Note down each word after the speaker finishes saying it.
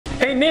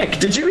Hey Nick,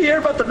 did you hear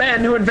about the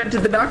man who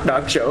invented the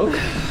knock-knock joke?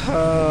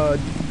 No.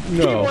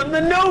 He won the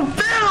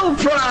Nobel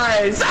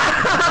Prize!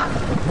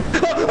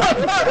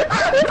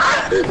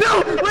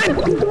 No,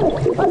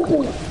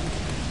 wait!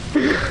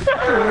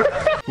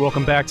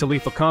 Welcome back to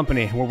Lethal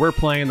Company, where we're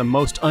playing the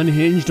most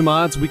unhinged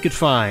mods we could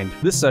find.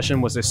 This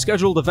session was a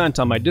scheduled event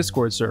on my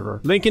Discord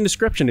server. Link in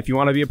description if you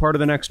want to be a part of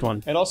the next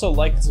one. And also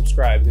like and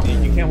subscribe.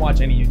 You can't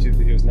watch any YouTube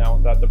videos now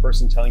without the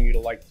person telling you to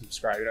like and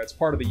subscribe. You know, it's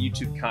part of the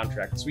YouTube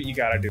contract. It's what you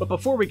gotta do. But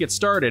before we get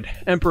started,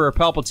 Emperor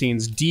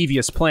Palpatine's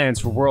devious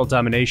plans for world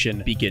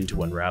domination begin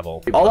to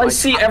unravel. All I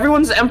see,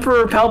 everyone's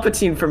Emperor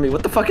Palpatine for me.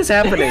 What the fuck is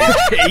happening?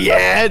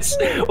 Yes!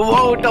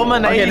 Whoa,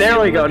 domination! Okay,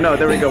 there we go. No,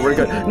 there we go. We're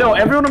good. No,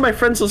 everyone on my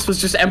friends list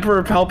was just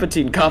Emperor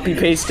Palpatine,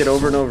 copy-pasted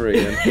over and over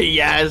again.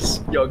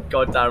 Yes! You're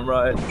goddamn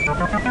right.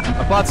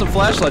 I bought some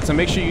flashlights, so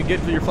make sure you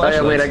get your flashlights.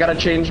 Oh, yeah, wait, I gotta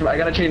change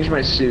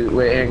my suit.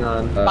 Wait, hang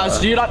on.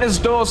 Do you like this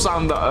door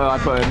sound that I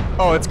put in?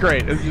 Oh, it's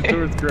great.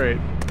 It's great.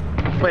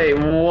 Wait,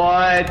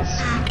 what?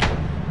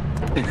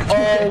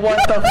 Oh,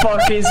 what the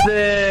fuck is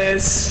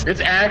this?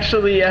 It's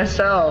actually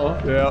SL.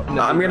 Yeah.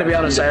 No, I'm gonna be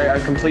honest,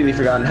 I've completely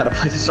forgotten how to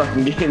play this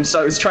fucking game,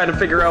 so I was trying to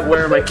figure out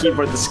where my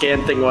keyboard the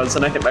scan thing was,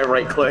 and I hit my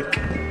right click.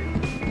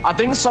 I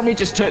think somebody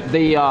just took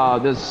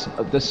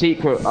the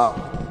secret,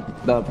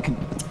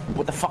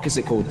 what the fuck is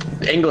it called?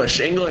 English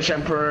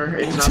Emperor.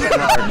 It's not that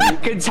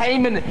hard.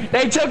 Containment.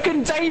 They took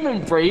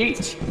containment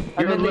breach.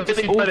 You're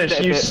literally British.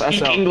 You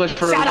speak English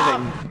for a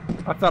living.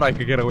 I thought I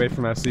could get away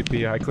from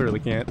SCP. I clearly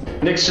can't.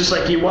 Nick's just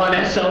like, you want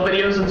SL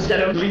videos instead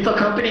of Lethal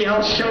Company?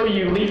 I'll show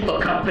you Lethal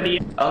Company.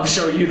 I'll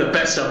show you the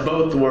best of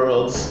both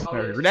worlds.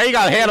 Now you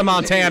got Hannah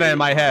Montana in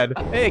my head.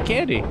 Hey,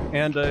 candy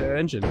and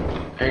engine.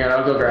 Hang on,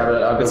 I'll go grab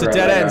it. It's a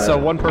dead end, so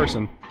one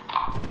person.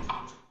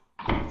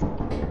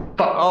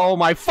 Oh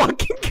my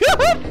fucking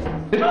god!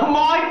 Oh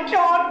my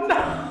god,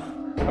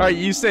 no! Alright,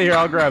 you stay here.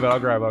 I'll grab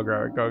it.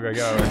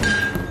 Go.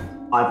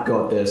 I've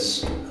got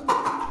this.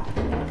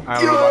 I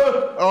don't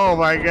know. Oh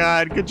my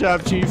god. Good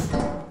job, Chief.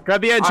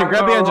 Grab the engine.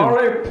 Grab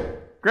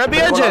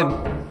the engine.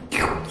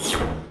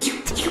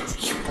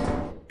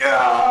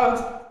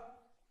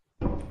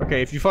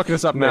 Okay, if you fuck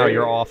this up now,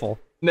 you're awful.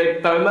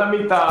 Nick, don't let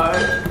me die.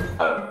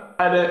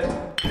 Edit.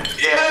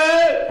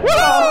 Yeah! Woo!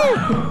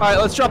 Alright,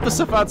 let's drop the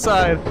stuff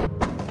outside.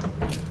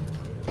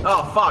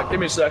 Oh fuck, give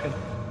me a second.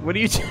 What are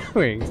you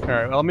doing?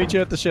 Alright, I'll meet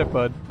you at the ship,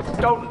 bud.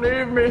 Don't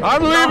leave me.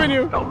 I'm leaving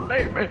you. Don't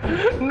leave me.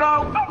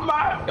 No, come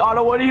back. I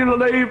don't want you to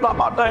leave like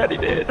my daddy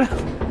did.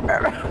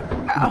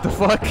 What the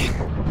fuck?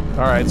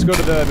 Alright, let's go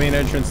to the main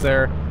entrance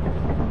there.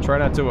 Try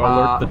not to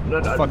alert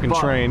the fucking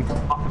train.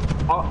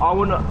 I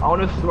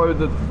wanna throw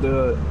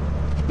the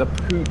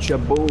pooch a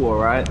ball,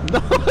 alright? No,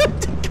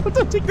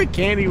 don't take the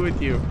candy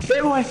with you.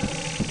 Here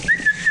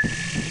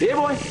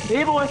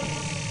boy.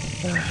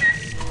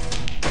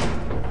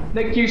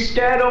 Nick, you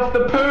scared off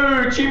the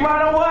pooch! He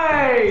ran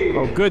away!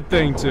 Oh, good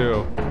thing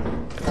too.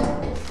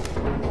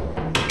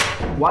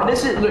 Why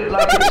does it look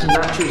like it's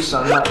natural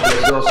sunlight, but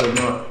it's also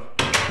not?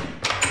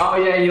 Oh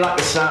yeah, you like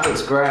the sound,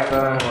 it's great.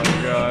 Oh my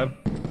god.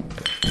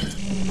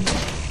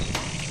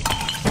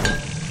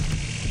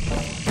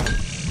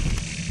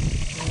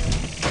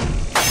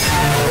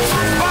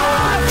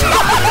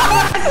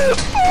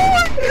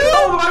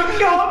 Oh my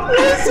god!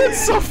 This is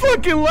so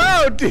fucking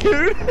loud,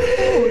 dude!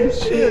 Holy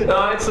shit.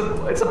 No, it's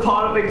a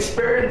part of the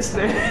experience,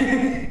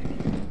 Nick.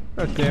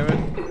 God damn it.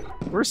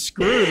 We're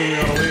screwed when we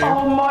gotta leave.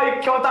 Oh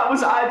my god, that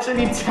was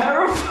actually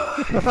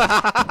terrifying.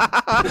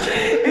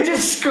 It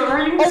just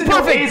screams in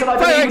your ears and I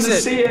didn't even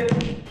see it.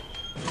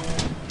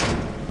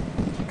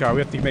 God,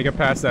 we have to make it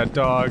past that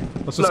dog.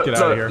 Let's just get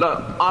out of here.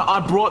 Look, I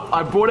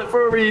brought it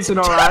for a reason,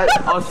 alright?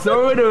 I'll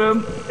throw it to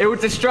him. It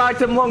would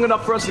distract him long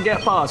enough for us to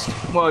get past.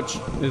 Watch.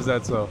 Is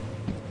that so?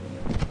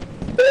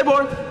 Here,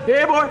 boy!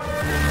 Here, boy!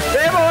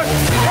 Here, boy!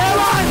 Here,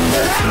 boy!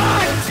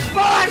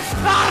 Boy!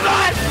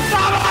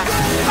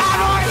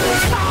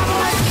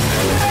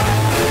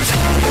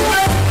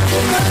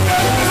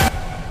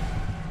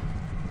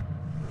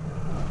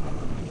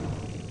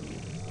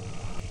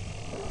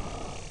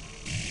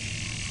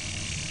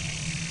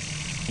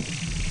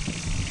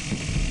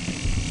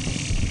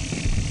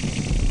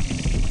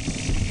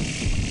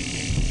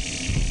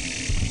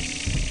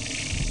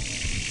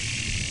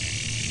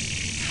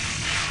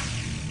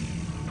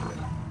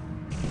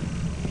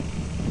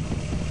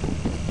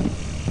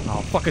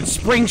 Oh, fucking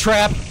spring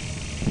trap!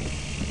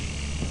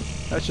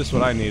 That's just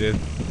what I needed.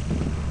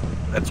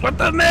 That's what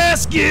the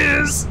mask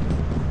is!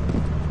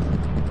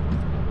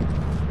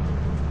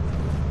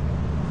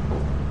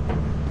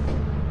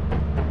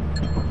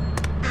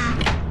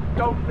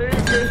 Don't leave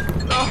me!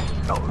 No!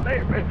 Don't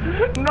leave me!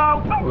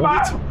 No! Come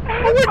back!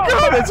 Oh my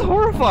god, it's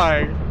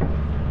horrifying!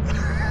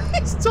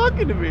 He's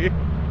talking to me!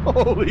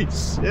 Holy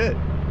shit!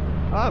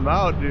 I'm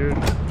out, dude.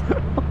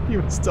 He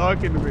was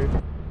talking to me.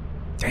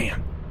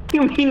 Damn.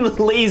 You mean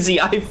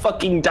lazy? I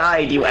fucking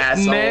died, you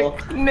asshole.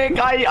 Nick,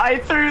 I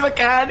threw the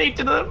candy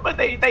to them, but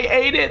they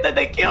ate it, then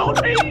they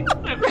killed me.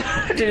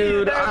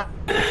 Dude,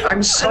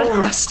 I'm so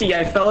rusty.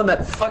 I fell in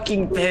that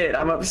fucking pit.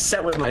 I'm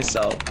upset with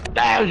myself.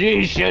 As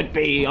you should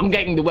be. I'm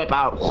getting the whip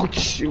out.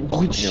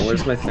 Yeah,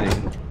 where's my thing?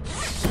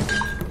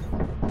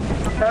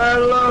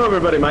 Hello,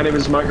 everybody. My name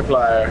is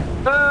Markiplier.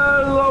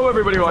 Hello,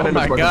 everybody. My name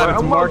is God, Markiplier.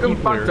 And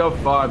welcome back to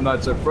Five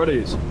Nights at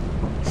Freddy's.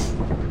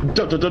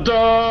 Da da da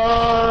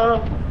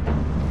da.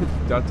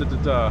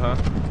 Huh?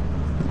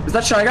 Is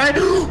that Shy Guy?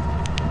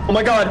 Oh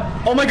my god!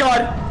 Oh my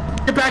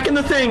god! Get back in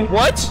the thing!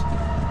 What?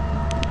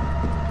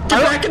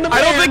 Get back in the van!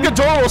 I don't think the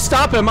door will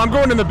stop him. I'm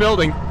going in the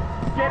building.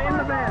 Get in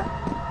the van!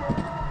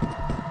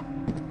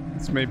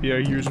 This may be a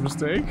huge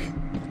mistake.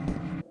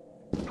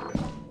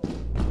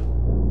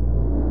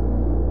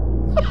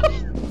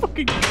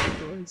 Fucking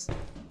noise.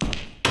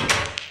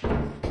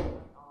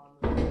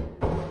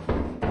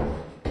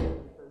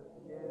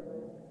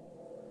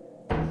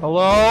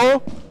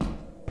 Hello?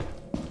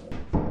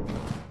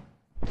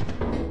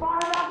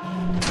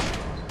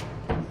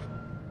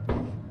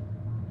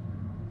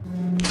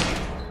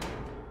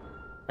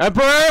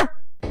 Emperor?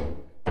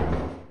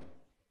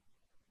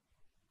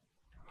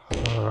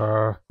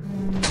 You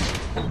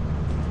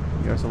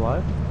guys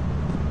alive?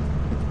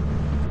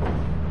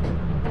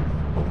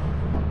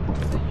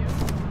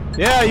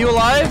 Yeah, you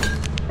alive?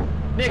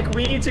 Nick,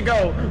 we need to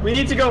go. We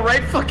need to go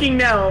right fucking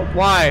now.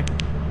 Why?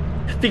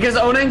 Because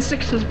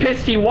 096 is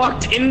pissed. He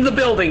walked in the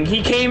building.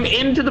 He came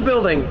into the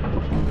building.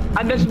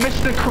 And there's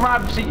Mr.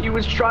 Krabs. He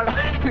was trying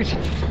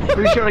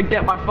to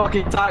get my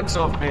fucking tax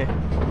off me.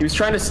 He was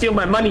trying to steal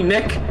my money,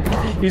 Nick.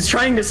 He was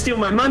trying to steal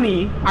my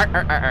money.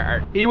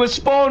 He was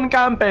spawn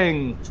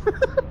camping.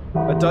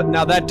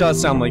 Now that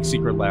does sound like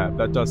Secret Lab.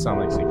 That does sound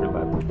like Secret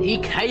Lab. He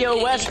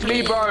KOS'd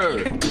me,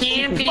 bro.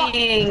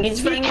 Camping. It's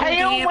He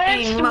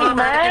KOS'd me,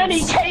 man.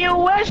 He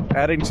KOS'd.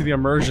 Adding to the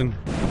immersion.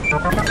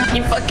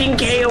 He fucking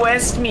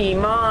KOS'd me,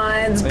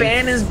 mods.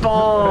 Ban his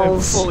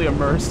balls. I'm fully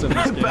immersed in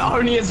this game. But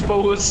only his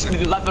balls.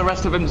 Let the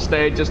rest of him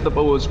stay. Just the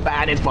balls.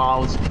 Ban his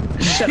balls.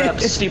 Shut up,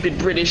 stupid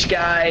British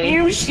guy.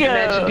 You shut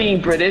Imagine up.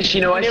 being British.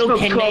 You know, I smoke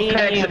 12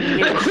 packs.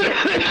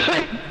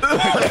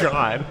 Oh,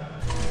 God.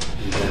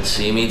 You don't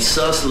see me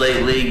sus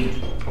lately.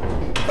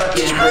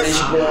 Fucking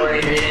British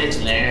boy.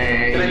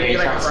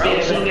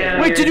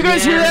 Wait, did you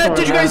guys hear that?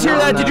 Did you guys hear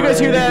that? Did you guys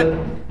hear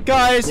that?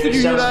 Guys, did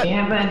you hear that?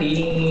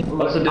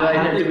 Also,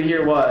 did we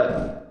hear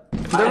what?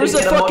 There was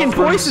a fucking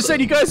voice that said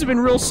you guys have been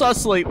real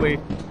sus lately.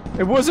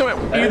 It wasn't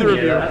either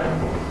of you.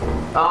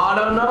 I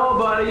don't know,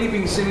 buddy. You've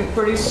been seeming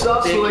pretty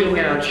sus Sticking lately.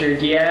 out your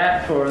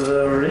gap for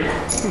the...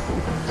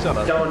 Shut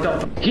up.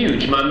 Don't.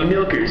 Huge mommy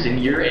milkers in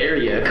your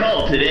area.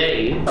 Call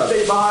today.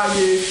 Stay behind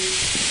you.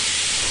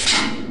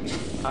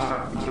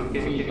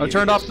 I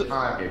turned off the... Oh,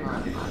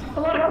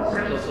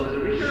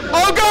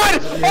 God!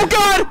 Oh,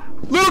 God!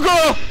 Little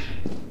girl!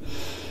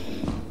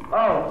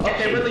 Oh,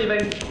 okay, we're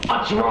leaving.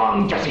 What's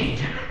wrong, Jesse?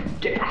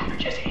 Get back here,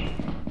 Jesse.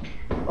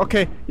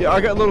 Okay, yeah,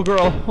 I got little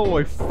girl.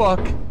 Holy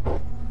fuck.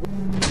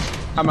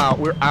 I'm out.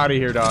 We're out of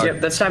here, dog.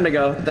 Yep, that's time to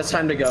go. That's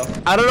time to go.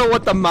 I don't know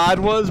what the mod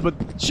was, but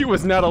she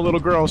was not a little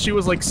girl. She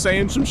was like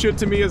saying some shit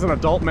to me as an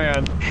adult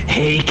man.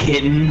 Hey,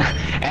 kitten.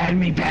 Add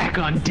me back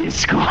on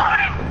Discord.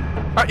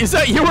 Is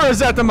that you or is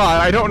that the mod?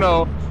 I don't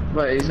know.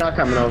 But he's not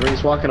coming over.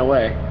 He's walking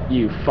away.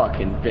 You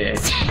fucking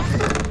bitch.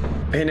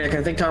 Hey, Nick,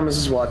 I think Thomas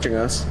is watching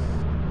us.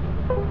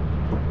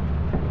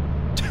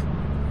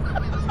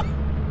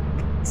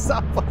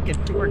 Stop fucking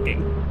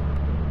twerking.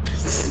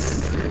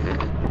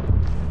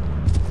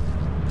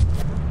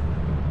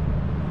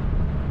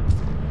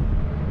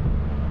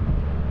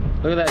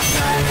 Look at that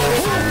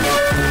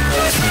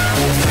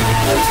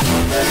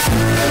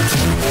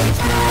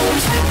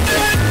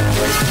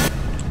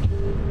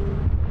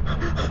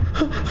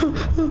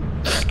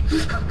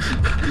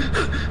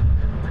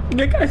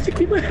Nick, I think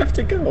we might have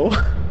to go.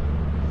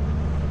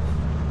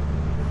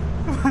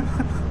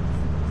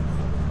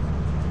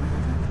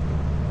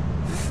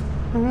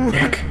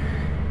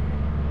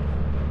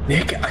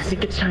 Nick, I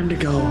think it's time to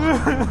go.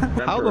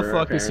 How the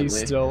fuck is he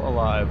still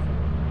alive?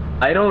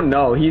 I don't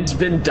know. He's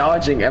been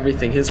dodging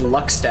everything. His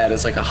luck stat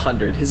is like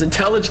 100. His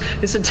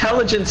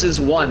intelligence is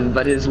 1,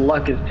 but his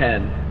luck is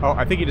 10. Oh,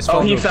 I think he just fell.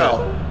 Oh, he into a fell.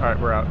 pit. All right,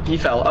 we're out. He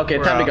fell. Okay,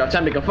 We're time to out. go.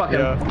 Time to go. Fuck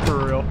him. Yeah,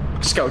 for real.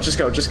 Just go. Just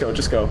go. Just go.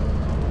 Just go.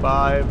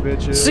 Bye,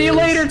 bitches. See you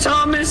later,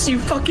 Thomas. You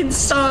fucking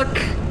suck.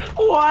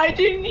 Why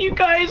didn't you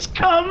guys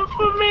come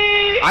for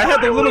me? I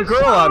had the little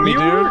girl on me, You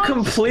were dude.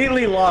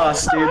 completely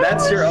lost, dude.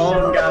 That's your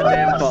own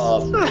goddamn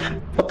fault.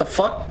 What the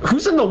fuck?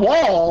 Who's in the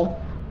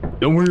wall?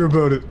 Don't worry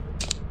about it.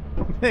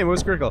 Hey,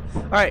 what's critical?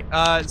 All right,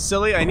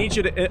 silly. I need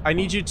you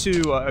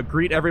to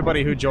greet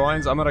everybody who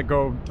joins. I'm gonna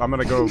go to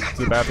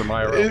the bathroom,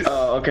 IRL.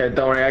 Oh, okay.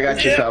 Don't worry. I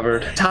got you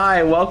covered.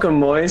 Hi, welcome,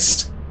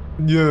 Moist.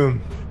 Yeah.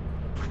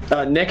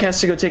 Nick has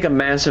to go take a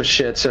massive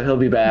shit, so he'll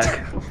be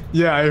back.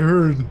 Yeah, I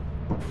heard.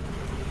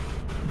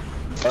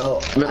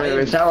 Well,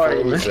 Anyways, how are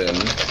you?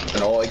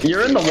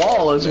 You're in the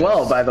wall as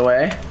well, by the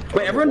way.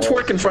 Wait, everyone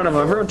twerk in front of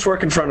him. Everyone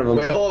twerk in front of him.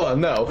 Wait, hold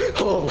on, no.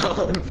 Hold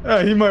on.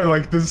 He might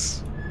like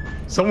this.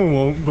 Someone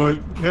won't, but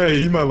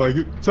hey, he might like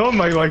it. Someone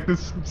might like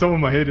this.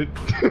 Someone might hate it.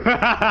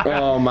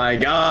 Oh my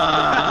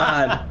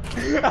god!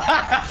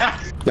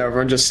 Now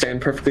everyone just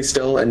stand perfectly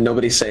still and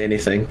nobody say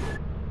anything.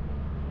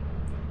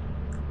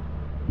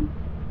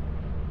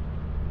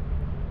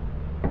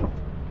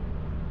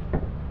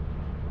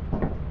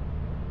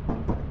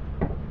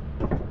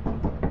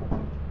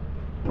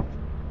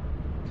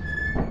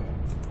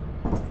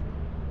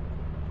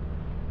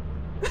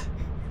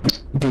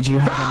 Did you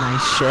have a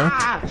nice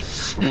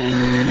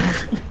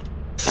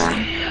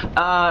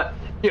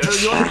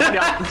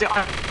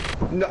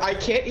No, I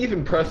can't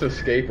even press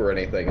escape or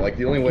anything. Like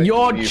the only way.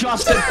 You're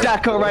just a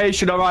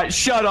decoration, alright?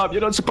 Shut up,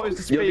 you're not supposed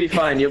to speak.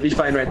 You'll be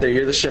fine right there.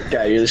 You're the ship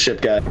guy, I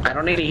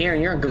don't need to hear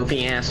your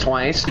goofy ass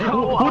twice.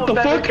 What the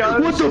fuck?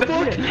 What the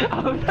fuck?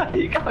 Oh, there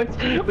you go.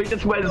 We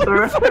just went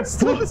through it.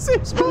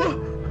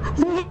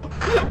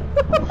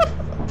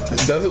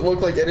 Does it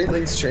look like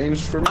anything's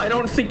changed for me? I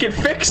don't think it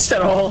fixed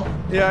at all.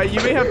 Yeah, you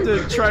may have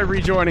to try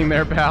rejoining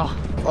there, pal.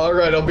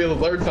 Alright, I'll be the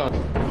third time.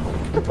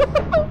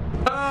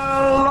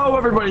 Hello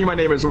everybody, my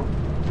name is...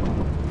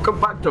 Come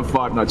back to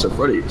Five Nights at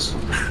Freddy's.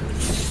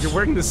 You're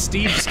wearing the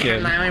Steve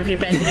skin. Hello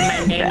everybody,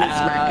 my name is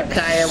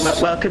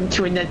Markiplier. Welcome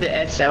to another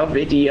SL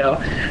video.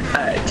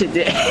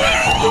 Today...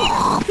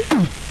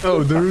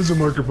 Oh, there is a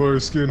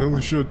Markiplier skin,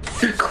 holy shit.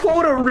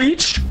 Quota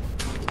reach!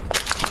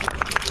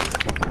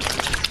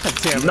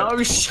 Damn it.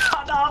 No,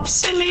 shut up,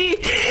 silly!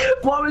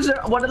 What was it?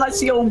 What did I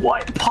see a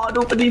white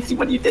puddle beneath you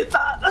when you did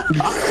that?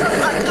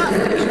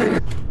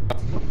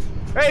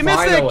 Hey,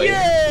 Mystic! Finally.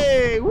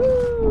 Yay!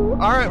 Woo!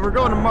 Alright, we're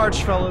going to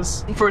March,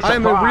 fellas. For a I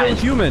am a real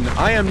surprise. human.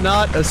 I am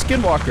not a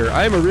skinwalker.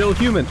 I am a real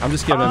human. I'm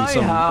just giving him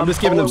some. I'm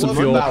just giving him some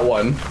fuel. That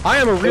one. I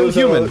am a real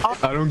human.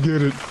 I don't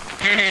get it.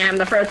 I'm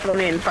the first one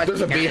in. There's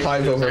a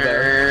beehive over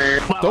there.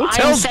 Don't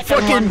tell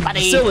fucking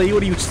silly.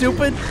 What are you,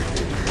 stupid?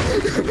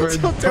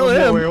 Don't tell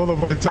him. Wait, hold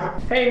on, wait.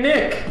 Hey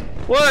Nick,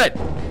 What?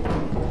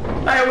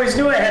 I always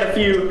knew I had a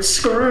few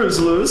screws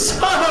loose.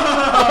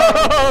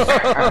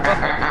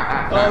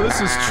 Oh, this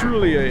is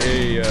truly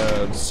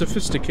a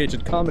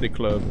sophisticated comedy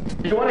club.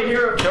 You want to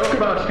hear a joke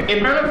about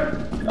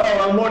improv?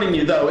 Oh, I'm warning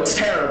you though, it's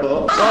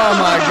terrible. Oh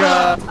my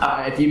god.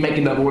 If you make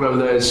another one of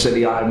those,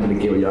 silly, I'm gonna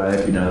kill you. I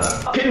hope you know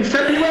that. In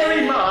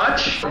February,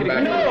 March.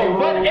 No,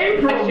 but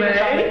April,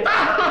 May.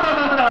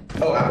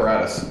 Oh,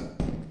 apparatus.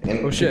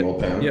 And Oh shit.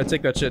 Pan. Yeah,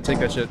 take that shit. Take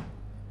that shit.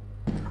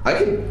 I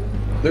can.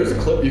 There's a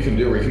clip you can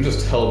do where you can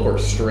just teleport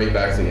straight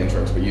back to the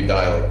entrance, but you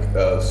die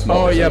like small.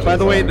 Oh yeah. By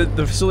the way, percentage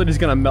the facility's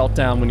gonna melt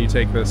down when you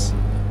take this.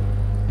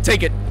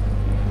 Take it. of the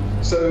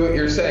time. So what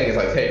you're saying is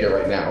I take it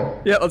right now.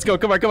 Yeah, let's go.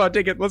 Come on, come on,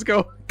 take it. Let's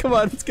go. Come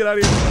on, let's get out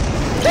of here.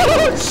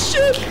 Oh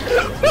shit!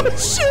 Oh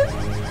shit!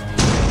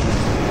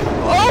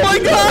 Oh my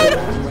god!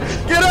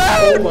 Get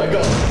out! Oh my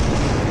god.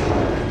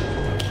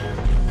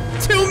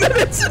 2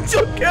 minutes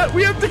until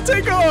we have to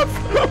take off.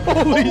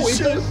 Holy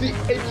shit!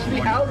 It's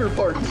the outer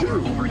part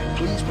too.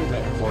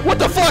 What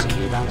the fuck?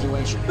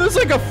 There's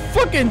like a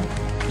fucking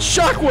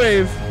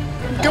shockwave.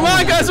 Come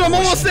on, guys, I'm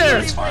almost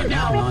there. I've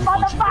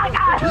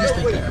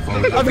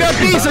got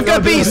bees. I've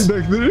got bees.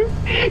 Back there?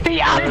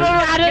 The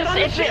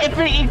apparatus, if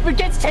it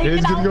gets taken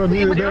It's gonna go out,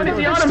 near we there. don't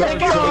have to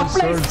take it off.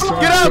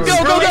 Get out,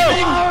 go, go, go.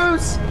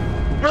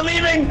 We're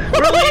leaving,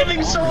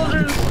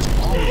 soldiers.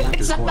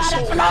 It's about to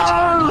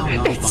blow.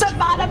 It's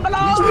about to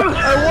blow. I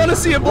want to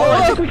see it blow I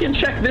up. think we can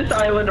check this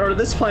island or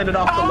this planet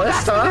off the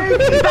list, huh?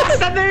 That's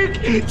the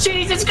nuke.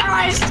 Jesus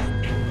Christ.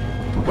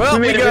 Well,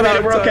 we got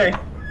out. We're okay.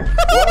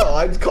 Well,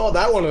 I'd call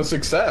that one a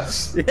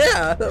success.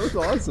 Yeah, that was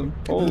awesome.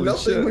 Holy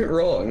Nothing shit. went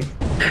wrong.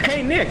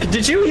 Hey Nick,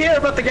 did you hear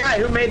about the guy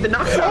who made the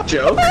knock-knock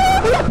joke?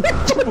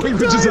 Wait, what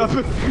just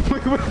happened?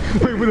 Wait, what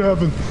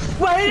happened?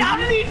 Wait, how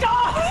did he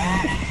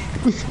die?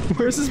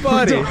 Where's his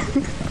body?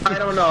 I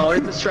don't know,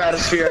 in the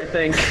stratosphere, I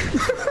think.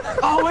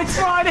 Oh, it's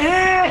right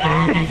here.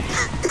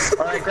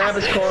 Alright, grab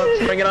his corpse,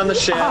 bring it on the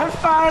ship. I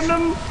found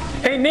him.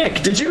 Hey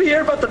Nick, did you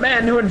hear about the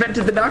man who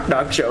invented the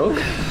knock-knock joke?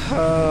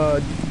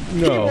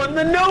 He No. won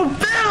the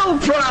Nobel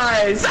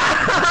Prize!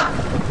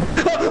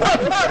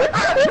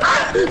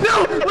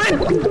 No, wait!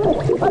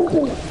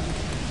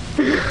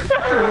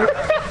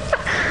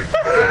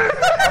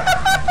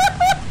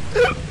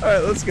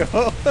 Alright, let's go.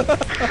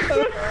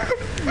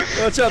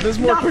 Watch out, there's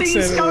more Nothing's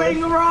quicksand.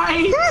 going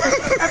right.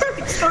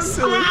 Everything's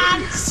going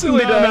bad.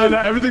 Silly No, dog.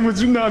 everything was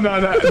that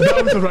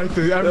was the right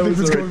thing. Everything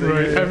was going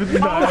right.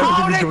 Everything was going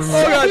Oh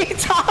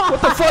right. god.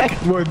 What the fuck?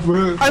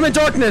 What? I'm in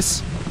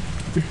darkness.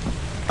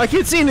 I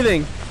can't see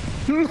anything.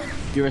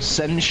 Your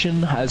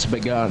ascension has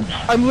begun.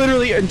 I'm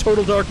literally in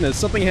total darkness.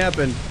 Something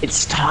happened.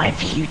 It's time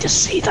for you to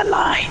see the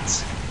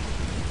light.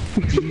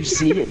 Do you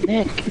see it,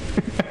 Nick?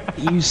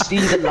 You see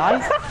the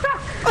light?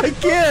 I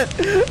can't.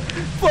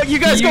 Fuck, you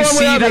guys You go on see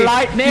without the me.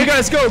 light, Nick? You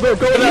guys go without me.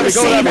 Go you without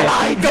see the me.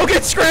 light? Go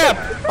get scrap.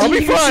 I'll Do be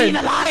you see fine.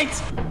 the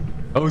light?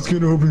 I was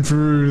kind of hoping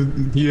for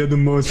he had the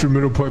monster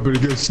metal part, but I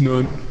guess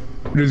not.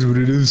 It is what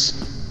it is.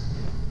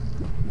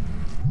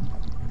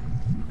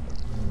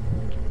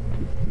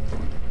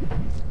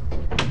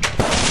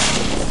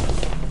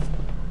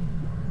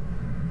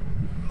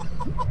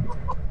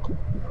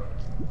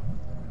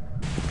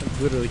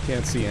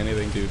 can't see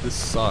anything, dude. This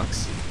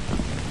sucks.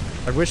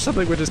 I wish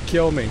something would just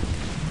kill me.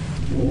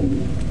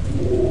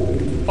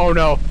 Oh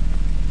no.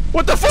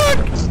 What the fuck?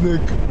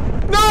 Nick.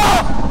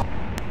 No!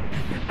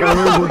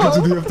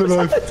 Welcome to the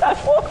afterlife.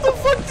 What the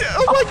fuck?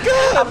 Oh my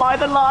god! Am I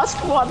the last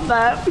one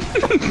there?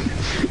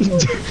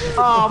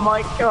 Oh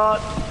my god.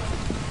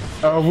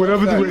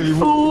 Whatever the way.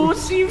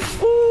 Fools, you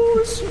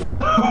fools!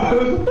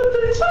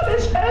 It's on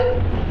his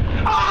head!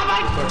 Oh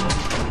my god!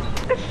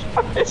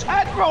 His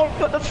head rolled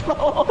to the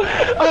floor!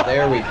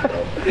 There we go.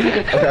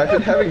 Okay, I've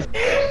been having.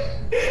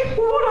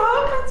 What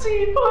happened to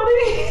you,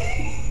 buddy?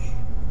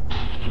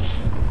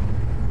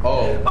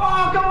 Oh.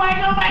 Oh, go away!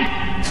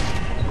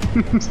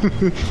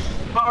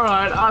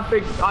 Alright, I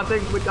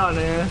think we're done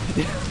here.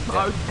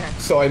 Okay.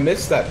 So I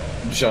missed that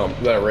jump,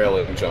 that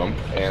railing jump,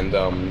 and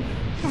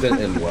didn't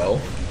end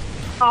well.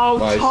 Oh,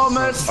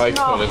 Thomas, I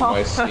no. couldn't.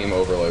 My Steam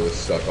overlay was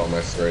stuck on my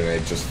screen, and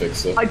I just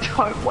fixed it. I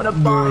don't want to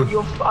buy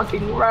your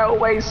fucking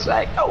railway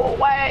set. Go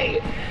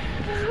away!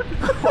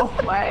 Go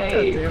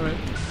away! Damn it.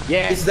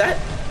 Yeah. Is that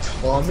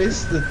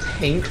Thomas the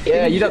Tank?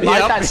 Yeah, you don't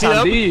like that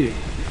sound, do you?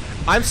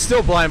 I'm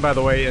still blind, by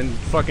the way, and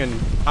fucking,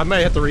 I might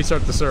have to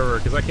restart the server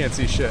because I can't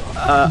see shit.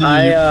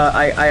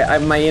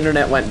 My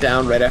internet went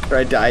down right after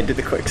I died to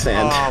the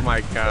quicksand. Oh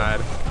my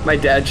god. My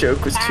dad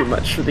joke was too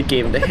much for the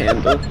game to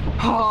handle.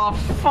 Oh,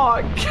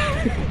 fuck.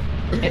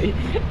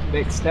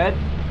 Nick's dead.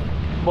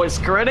 Voice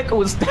Critical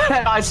was dead.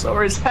 I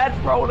saw his head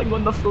rolling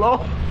on the floor.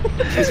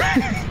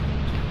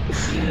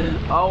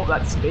 Oh,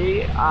 that's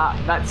me.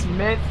 That's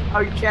Myth.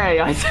 Okay,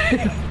 I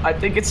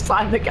think it's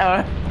time to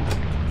go.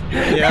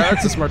 Yeah,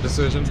 that's a smart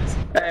decision.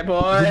 Hey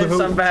boys,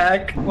 I'm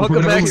back.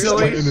 Welcome back,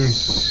 Silly.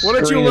 What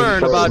did you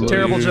learn about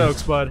terrible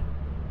jokes, bud?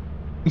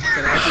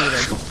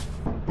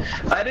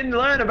 I didn't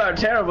learn about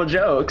terrible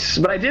jokes,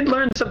 but I did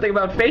learn something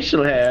about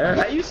facial hair.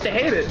 I used to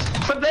hate it,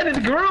 but then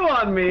it grew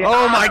on me.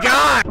 Oh my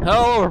god!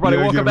 Hello everybody,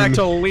 Yeah, welcome back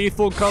to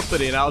Lethal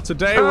Company. Now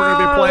today we're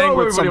going to be playing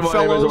with some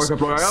fellows,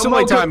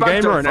 Silly Time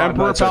Gamer and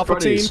Emperor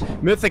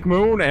Palpatine, Mythic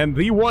Moon, and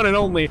the one and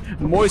only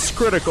Moist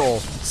Critical.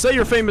 Say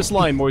your famous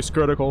line, Moist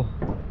Critical.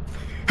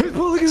 He's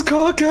pulling his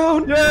cock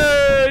out!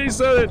 Yay! He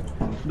said it!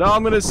 Now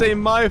I'm gonna say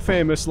my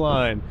famous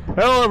line.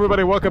 Hello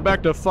everybody, welcome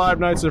back to Five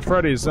Nights at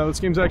Freddy's. Now this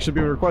game's actually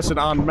being requested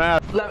on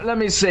map. Let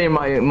me say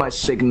my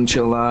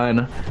signature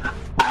line.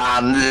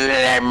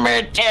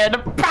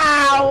 Unlimited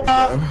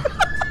power!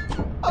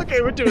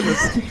 Okay, we're doing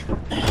this.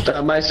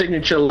 My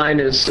signature line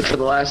is, for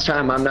the last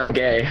time, I'm not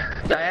gay.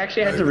 I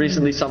actually had to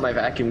recently sell my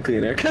vacuum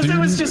cleaner, because it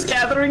was just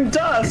gathering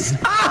dust.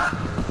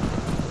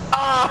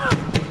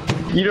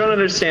 You don't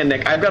understand,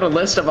 Nick. I've got a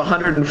list of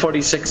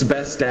 146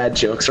 best dad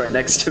jokes right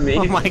next to me.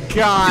 Oh my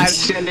god!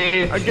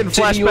 Silly. I'm getting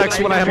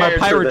flashbacks when I have my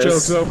pirate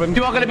jokes open.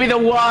 You are going to be the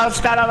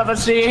worst dad I've ever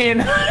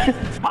seen.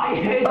 I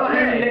hate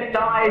when Nick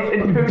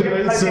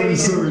dies in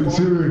Sorry.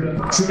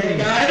 Hey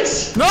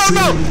guys! No!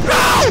 Fuck!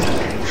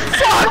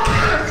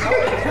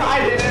 I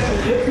did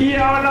it.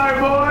 YOLO,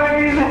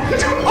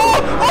 boys!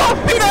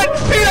 Oh! Peanut!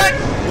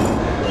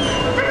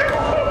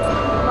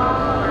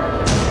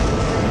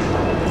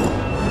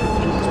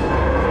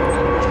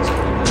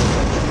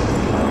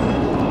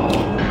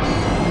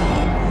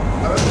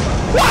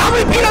 Wow, how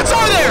many peanuts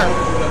are there?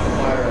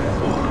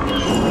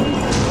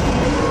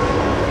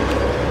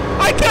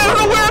 I don't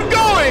know where I'm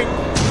going!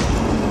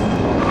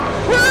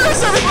 Where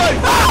is everybody?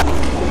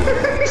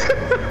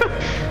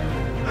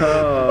 Oh,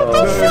 What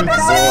the fuck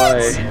is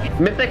this?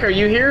 boy. Mythic, are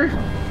you here?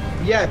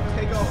 Yeah,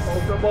 take off.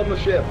 I'll jump on the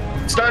ship.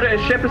 Started,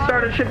 ship is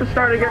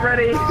started, get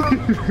ready.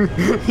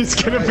 He's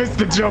gonna miss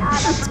the jump.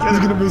 He's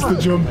gonna miss the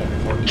jump.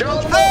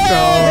 Jump!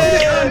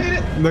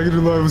 Not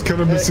gonna lie, I was kind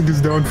of missing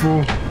his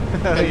downfall.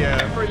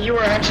 Yeah. You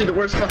are actually the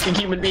worst fucking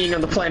human being on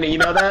the planet, you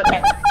know that?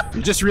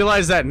 You just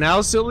realized that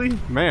now, Silly?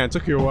 Man, it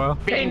took you a while.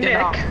 Hey Nick!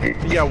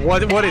 Yeah,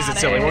 what is it,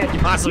 Silly? What could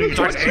you possibly be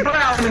trying to say?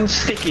 Brown and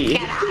sticky.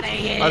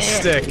 A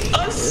stick.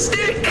 A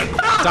stick!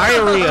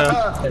 Diarrhea.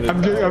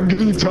 I'm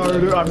getting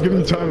tired of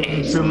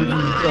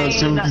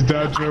Silly's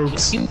dad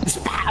jokes.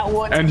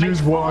 And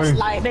here's why. Is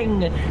it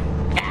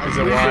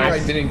I why?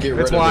 didn't get rid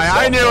That's of why. the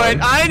I knew it!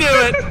 I knew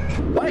it!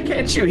 Why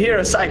can't you hear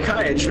a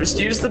psychiatrist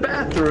use the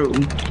bathroom?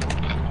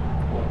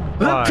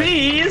 The Why?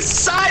 P is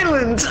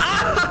silent!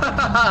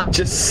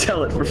 Just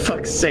sell it for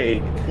fuck's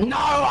sake. No,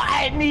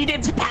 I need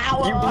its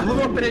power! You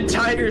blew up an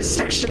entire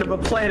section of a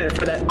planet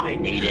for that. I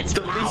need its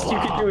The power! least you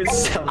can do is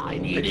sell it. I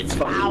need its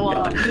Fucking power!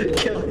 God.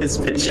 Kill his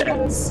bitch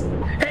ass.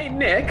 Hey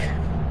Nick,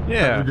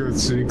 Yeah. Good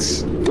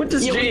 6. what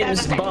does You'll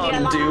James never take me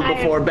Bond do alive.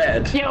 before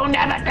bed? You'll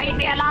never take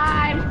me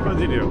alive! What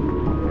did he do?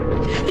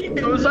 He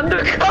goes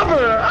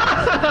undercover!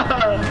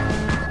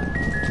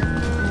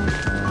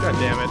 God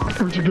damn it.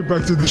 We should get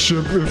back to the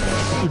ship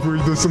if we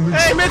do something.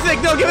 Hey,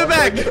 Mythic! No, give it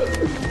back!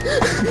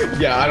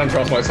 Yeah, I don't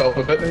trust myself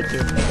with it. Thank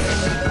you.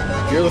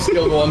 You're the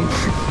skilled one.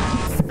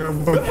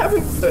 What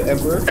happened to the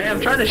Emperor? Hey, I'm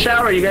trying to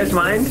shower, you guys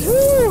mind?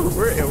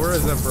 Where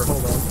is Emperor?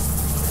 Hold on.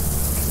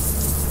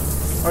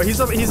 Oh, he's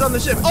on the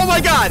ship. Oh my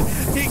god!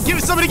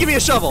 Somebody give me a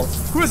shovel!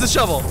 Who has the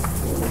shovel?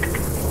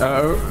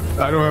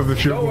 I don't have the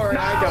ship. Don't worry,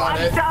 I got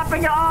I'm it.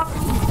 dropping it off!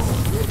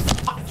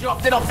 I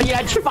dropped it off the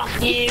edge,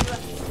 fuck you!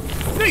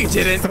 No, you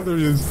didn't. There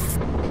he is.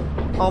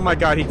 Oh my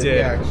god, he did.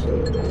 Yeah,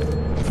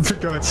 actually.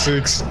 I got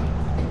 6.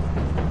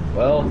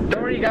 Well,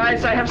 Don't worry,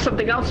 guys. I have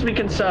something else we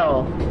can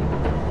sell.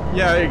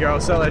 Yeah, there you go.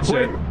 Sell that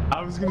shit.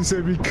 I was gonna say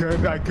I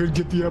could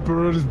get the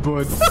upper on his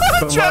butt.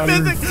 Trap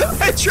missing!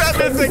 Trap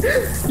missing!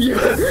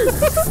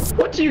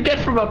 What do you get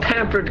from a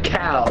pampered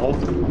cow?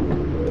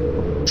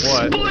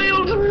 What?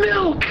 Spoiled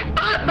milk!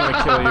 I'm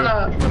gonna kill you.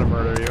 I'm gonna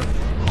murder you.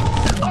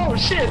 Oh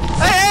shit!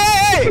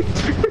 Hey!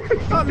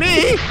 Not me!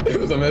 it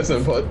was a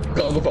misinput.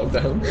 Calm the fuck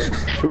down.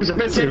 It was a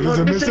misinput. It was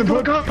a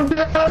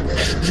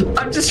misinput.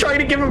 I'm just trying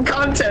to give him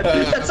content.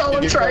 That's all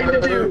I'm trying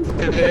to do.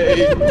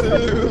 Hey,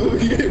 to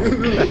you.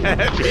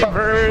 Happy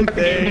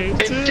birthday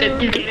to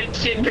You get it,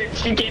 shit,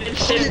 bitch. You get it,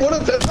 shit. What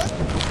is that?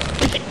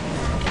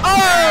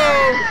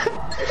 Oh!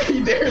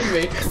 He dares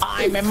me.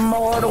 I'm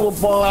immortal,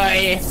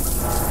 boy.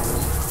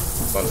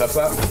 Wanna test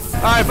that?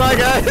 Alright, bye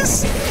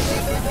guys!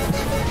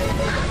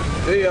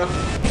 See ya.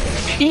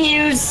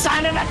 You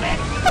son of a bitch.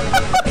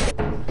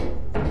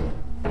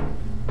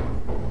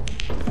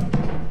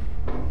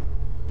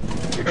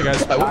 Hey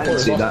guys. I didn't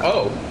see that.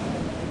 Oh.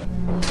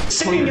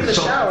 Singing in the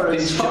shower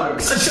is fun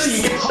until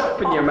you get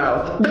soap in your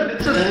mouth. Then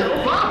it's a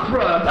soap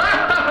opera.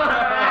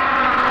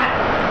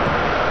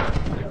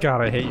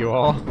 God, I hate you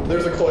all.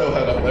 There's a coil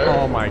head up there.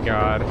 Oh my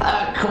god.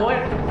 Coin.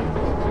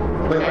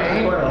 Wait,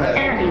 coil head.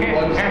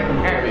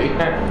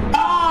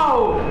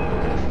 Oh!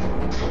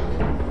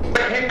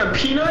 Wait, hang on,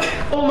 Peanut?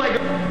 Oh my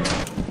god.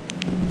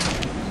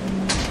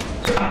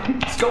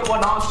 He's got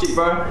one arm sheet,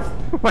 bro.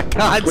 Oh my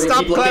god, Wait, stop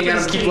keep looking clapping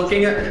at him, keep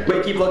looking at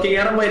Wait, keep looking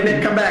at him. Wait,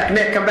 Nick, come back.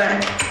 Nick, come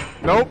back.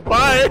 Nope,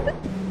 bye!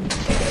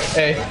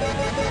 Hey,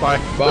 Bye.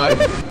 bye.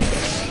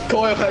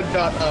 Coil head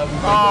got,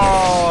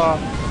 Oh.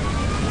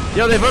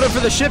 Yo, they voted for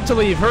the ship to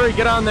leave. Hurry,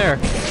 get on there.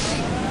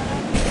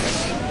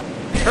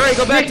 Hurry,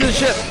 go back to the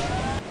ship.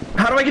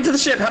 How do I get to the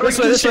ship? How do This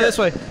I way, get to the this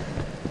way, ship? this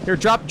way. Here,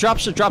 drop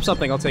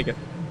something. I'll take it.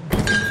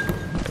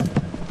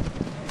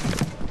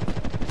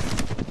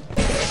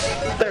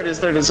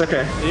 There it is,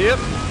 okay. Yep.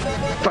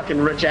 Fucking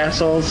rich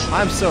assholes.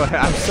 I'm so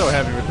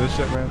happy with this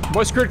shit, man.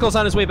 Moist Critical's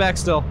on his way back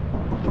still.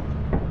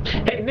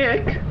 Hey,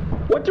 Nick,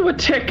 what do a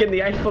tick and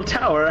the Eiffel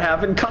Tower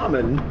have in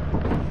common?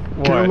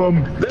 Kill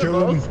him. They're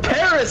Kill him. both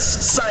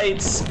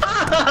parasites!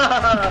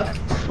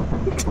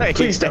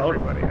 Please don't.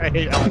 Everybody. I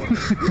hate all of them.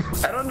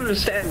 I don't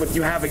understand what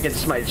you have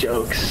against my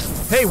jokes.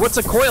 Hey, what's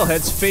a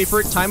coilhead's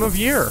favorite time of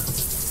year?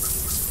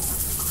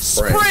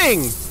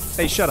 Spring!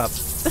 Hey, shut up.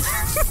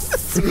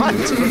 It's my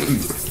turn.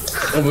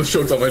 almost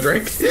choked on my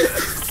drink.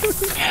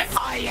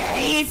 I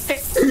hate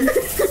it.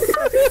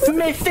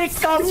 Mythic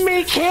got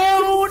me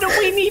killed.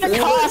 We need to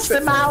cast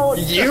him out.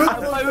 You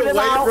vote him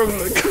out.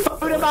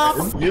 Vote him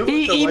out.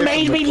 He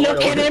made me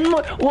look at him.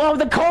 Well,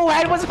 the coal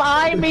head was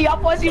behind me.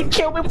 Otherwise, you'd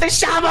kill me with a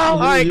shovel. All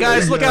right,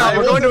 guys, look out.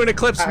 We're going to an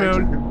eclipse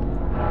moon.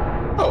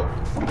 Oh.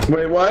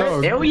 Wait,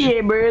 what? Hell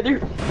yeah, brother.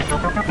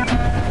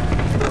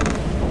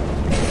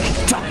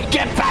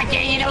 Get back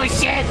here, you know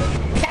shit.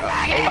 Get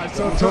back here. I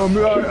saw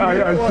Tommy.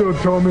 I saw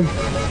Tommy.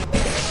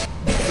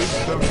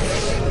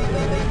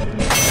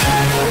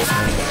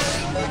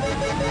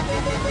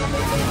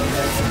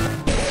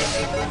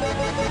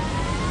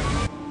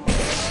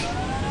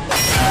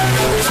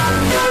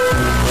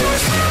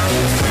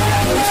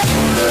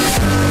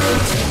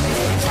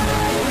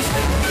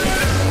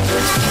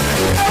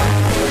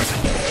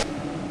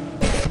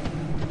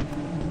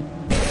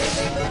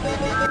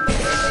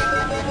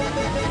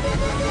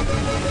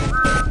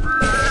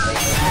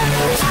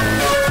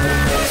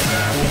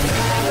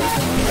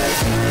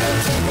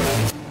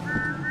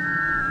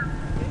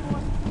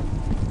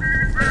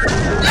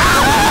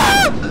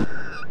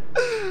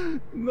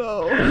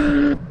 No.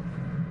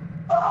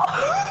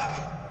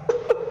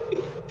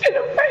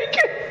 Didn't make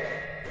it.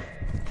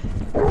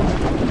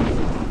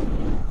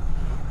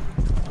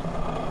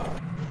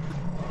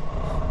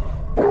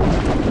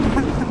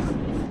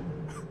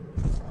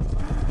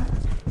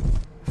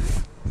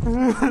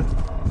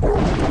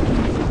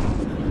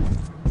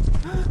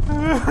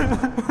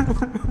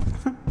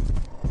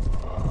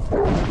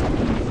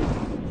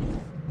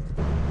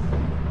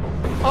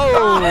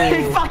 Oh!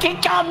 He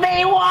fucking got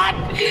me, what?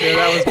 Yeah,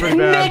 that was pretty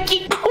bad.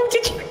 Nicky, how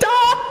did you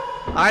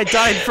die? I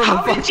died from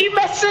How the did you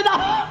mess it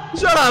up?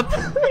 Shut up!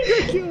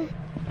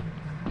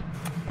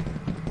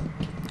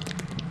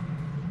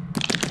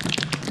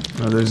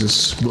 Oh, there's a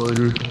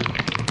spider.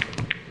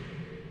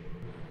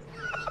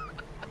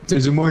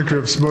 There's a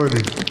Minecraft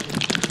spider.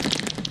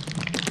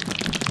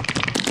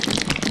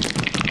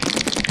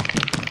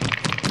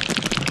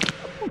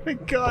 Oh my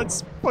god,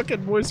 it's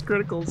fucking Moist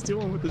Critical is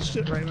dealing with this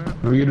shit right now.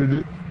 Are we gonna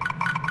do?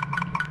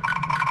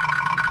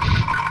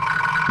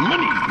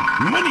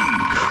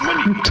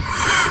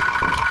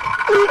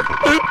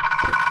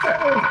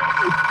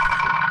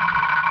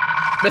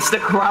 Mr.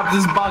 Krabs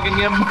is bugging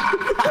him.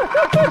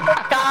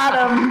 Got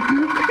him.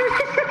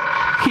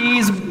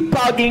 He's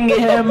bugging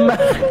him.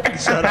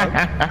 Shut up.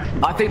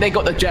 I think they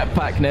got the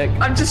jetpack, Nick.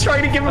 I'm just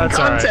trying to give him That's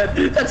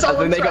content. That's all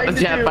I I'm think they got trying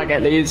the to do. jetpack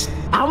at least.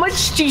 How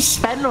much did you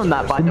spend on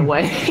that, by the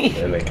way?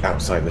 And like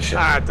outside the ship.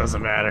 Ah, it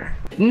doesn't matter.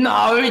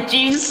 No,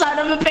 you son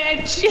of a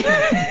bitch!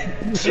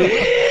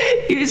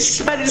 You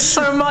spent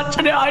so much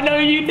on it, I know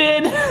you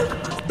did!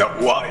 No,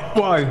 why?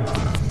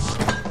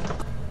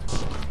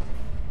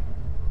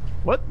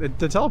 What? The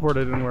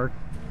teleporter didn't work.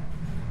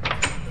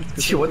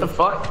 What the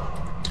fuck?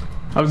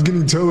 I was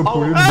getting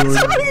teleported,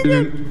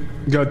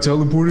 but got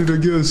teleported, I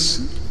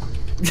guess.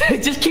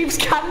 It just keeps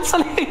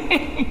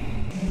cancelling.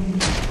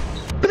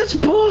 But that's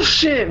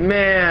bullshit,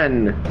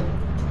 man.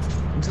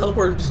 The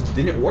teleporter just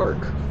didn't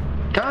work.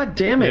 God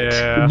damn it.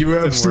 Yeah. You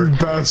absolute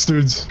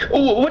bastards.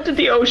 Oh, what did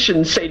the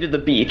ocean say to the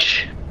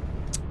beach?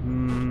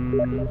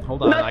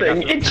 Hold on.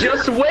 Nothing. It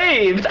just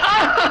waved.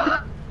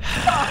 Ah!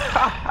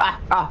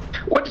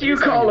 What do you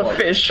call a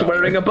fish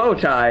wearing a bow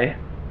tie?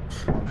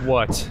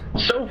 What?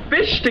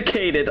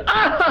 Sophisticated.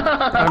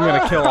 I'm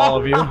gonna kill all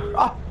of you.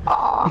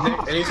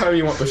 Nick, anytime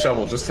you want the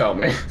shovel, just tell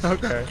me.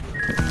 Okay.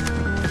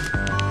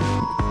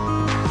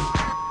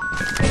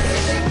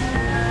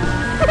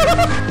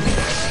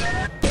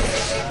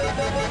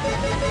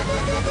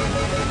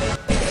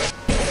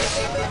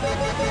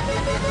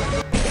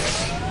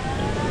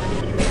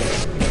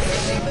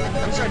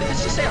 I'm sorry, did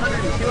this just say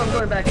 102? I'm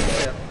going back to the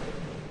ship.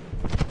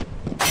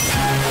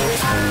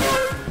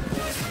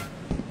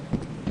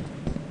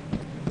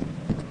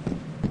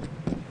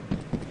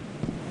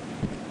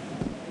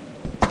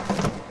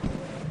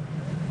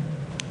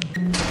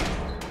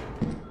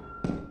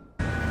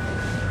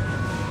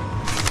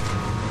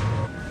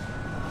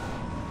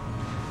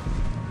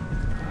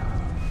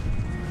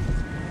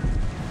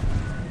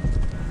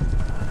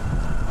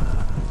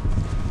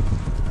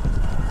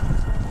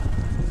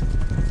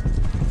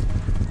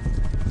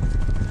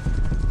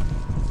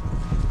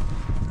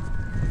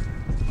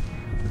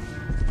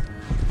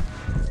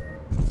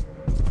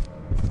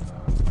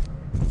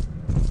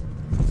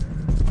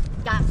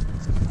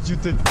 You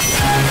think?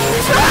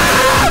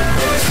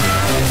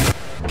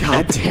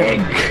 God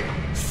damn.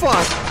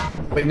 Fuck.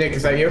 Wait, Nick,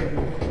 is that you? Is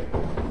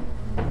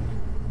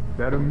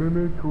that a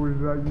mimic or is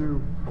that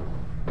you?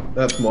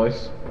 That's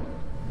Moist.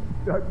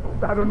 I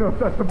don't know if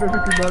that's a mimic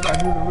or not. I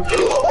need to listen.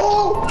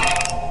 Oh!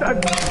 I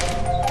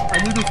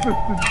need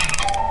assistance.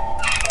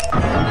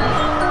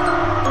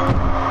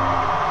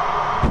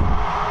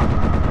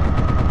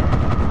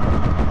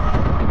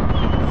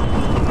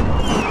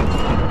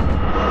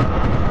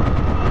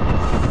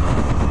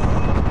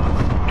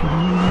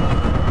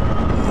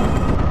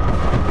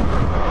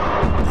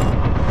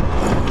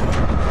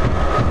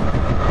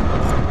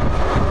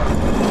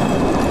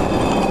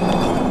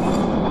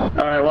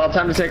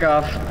 Time to take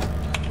off.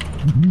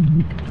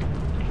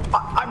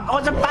 I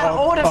was about to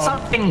order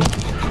something.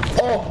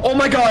 Oh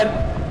my god!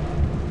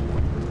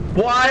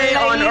 Why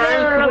on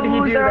earth would he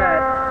do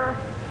that?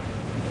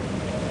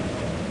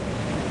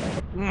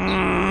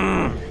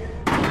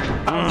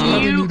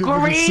 You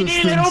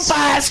greedy little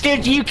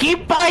bastard! You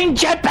keep buying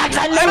jetpacks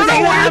and losing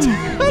them!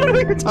 I don't know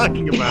what you're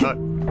talking about.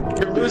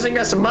 You're losing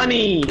us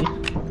money!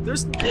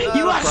 There's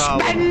You are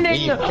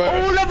spending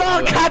all of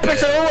our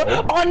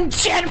capital on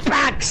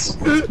jetpacks!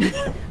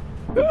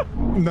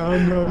 No.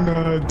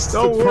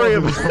 Don't worry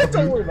about it.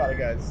 Don't worry about it,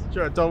 guys.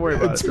 Sure, don't worry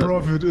about It's it.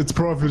 profit. It's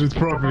profit. It's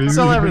profit.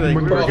 Sell everything.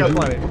 We've got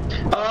plenty.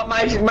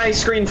 My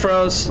screen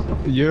froze.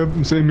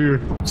 Yep, same here.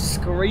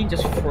 Screen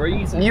just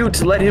freezing.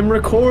 Mute, let him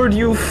record,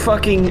 you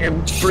fucking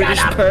British Shut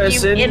up,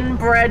 person. you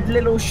inbred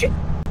little shit.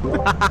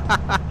 What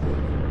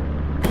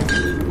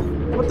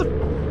the?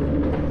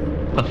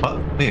 The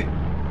fuck? Wait.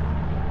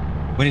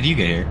 When did you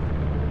get here?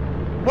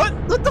 What?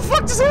 What the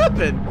fuck just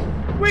happened?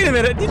 Wait a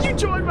minute. Did you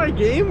join my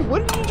game?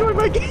 When did you join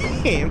my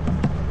game?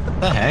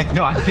 The heck?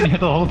 No, I've been here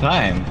the whole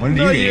time. When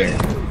did you get here?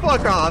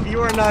 Fuck off. You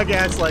are not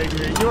gaslighting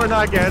me. You are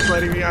not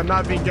gaslighting me. I'm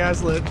not being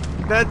gaslit.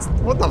 That's...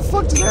 What the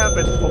fuck just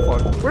happened? Oh,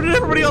 fuck. Where did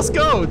everybody else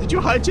go? Did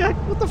you hijack?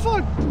 What the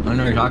fuck? I don't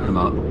know what you're talking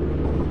about.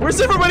 Where's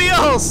everybody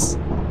else?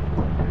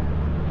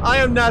 I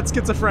am not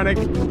schizophrenic.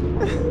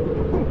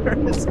 Where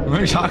is... What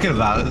are you talking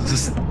about? It's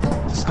just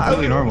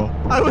completely normal.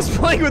 I was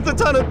playing with a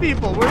ton of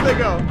people. Where'd they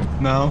go?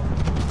 No.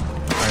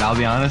 Alright, I'll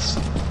be honest.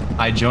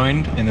 I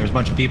joined, and there was a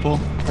bunch of people,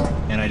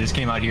 and I just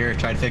came out here,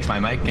 tried to fix my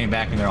mic, came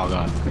back, and they're all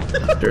gone.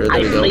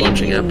 I blame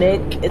you,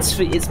 Nick. It's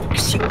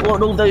because you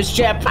bought all those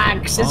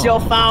jetpacks. It's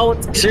your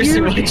fault. Seriously,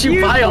 why did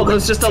you buy all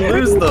those just to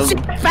lose them?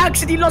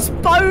 Jetpacks and you lost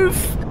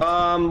both.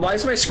 Why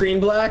is my screen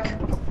black?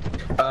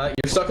 You're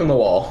stuck in the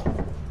wall.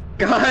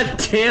 God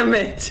damn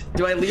it!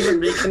 Do I leave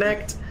and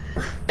reconnect?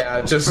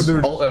 Yeah, just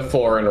Alt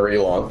F4 and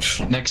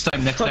relaunch. Next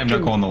time,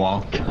 don't go on the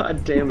wall.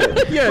 God damn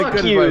it. Yeah, Fuck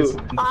good you. advice.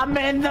 I'm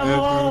in the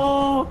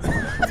wall!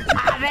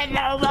 I'm in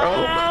the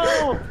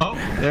wall! Oh,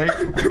 there.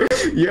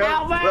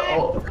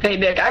 Hey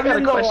Nick, I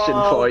got a question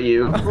for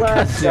you.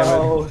 Let's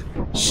go.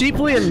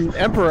 Sheepley and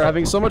Emperor are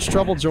having so much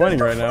trouble joining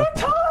right now.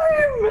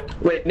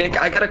 Wait, Nick,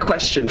 I got a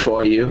question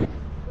for you.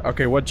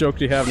 Okay, what joke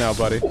do you have now,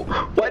 buddy?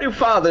 Why do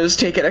fathers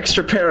take an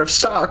extra pair of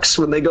socks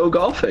when they go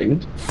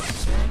golfing?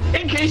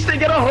 In case they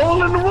get a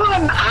hole in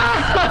one!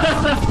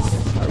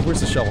 Ah! Alright, where's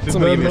the shovel?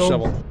 Somebody give me a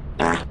shovel.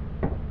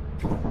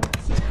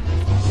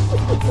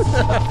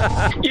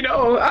 You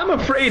know, I'm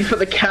afraid for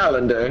the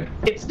calendar.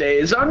 Its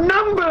days are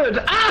numbered.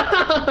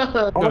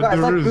 Oh my god,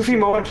 is that Goofy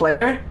Moment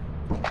player?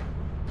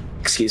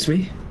 Excuse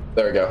me?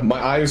 There we go. My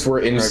eyes were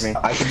in.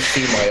 I can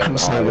see my own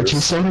eyes. What you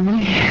say to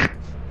me?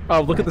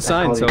 Oh, look at the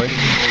sign, Silly.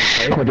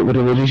 What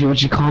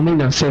did you call me?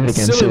 No, say it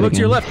again. Silly, look to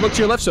your left. Look to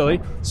your left,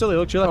 Silly. Silly,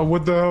 look to your left.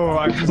 What the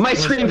hell? My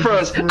screen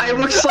froze. I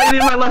looked slightly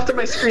to my left and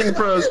my screen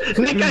froze.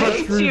 Nick, I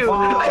hate you.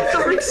 I have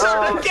to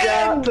restart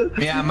again.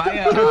 Yeah,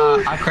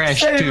 I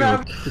crashed too.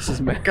 This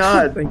is mad.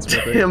 God, thanks,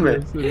 brother. damn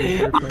it.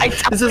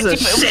 This is a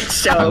shit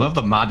I show. love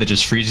the mod that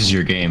just freezes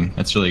your game.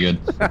 That's really good.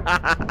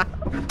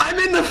 I'm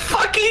in the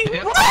fucking.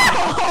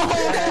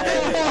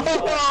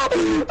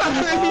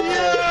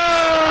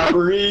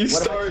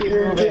 Restart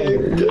your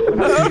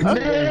game.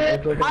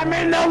 I'm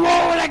in the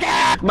mood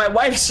again. My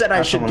wife said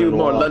I should do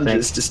more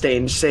lunges to stay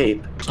in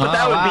shape, but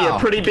that would be a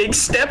pretty big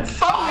step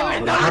forward.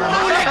 In the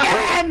mood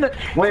again.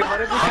 Wait, what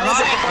did you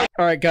say?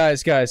 All right,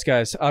 guys.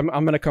 I'm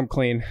gonna come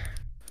clean.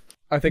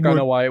 I think I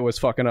know why it was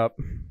fucking up.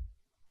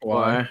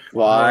 Why?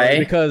 Why?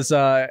 Because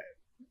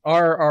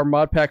our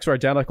mod packs were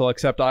identical,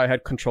 except I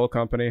had Control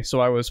Company, so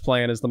I was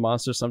playing as the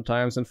monster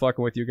sometimes and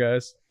fucking with you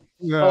guys.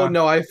 Oh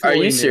no, I fully Are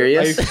you knew.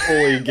 serious? I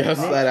fully guessed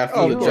that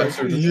after the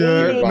gesture.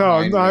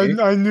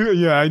 I knew.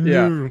 Yeah, I knew.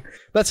 Yeah.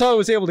 That's how I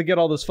was able to get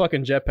all those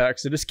fucking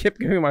jetpacks. I just kept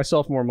giving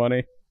myself more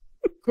money.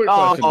 Quick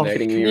question,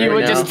 Nick. You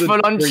were just full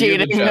on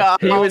cheating. He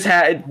was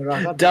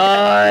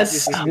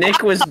Dust.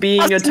 Nick was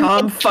being a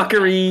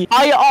tomfuckery.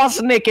 I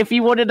asked Nick if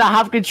he wanted to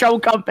have Control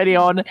Company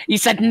on. He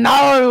said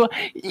no.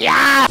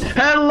 Yeah.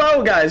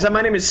 Hello, guys.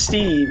 My name is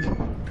Steve.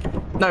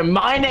 No,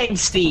 my name's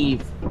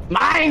Steve.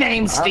 My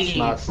name's Steve. That's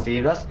not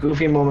Steve. That's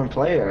Goofy Moment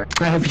player.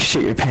 I hope you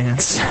shit your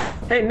pants.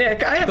 Hey,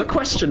 Nick, I have a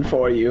question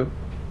for you.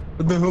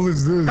 What the hell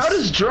is this? How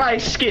does dry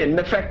skin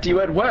affect you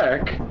at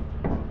work?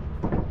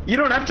 You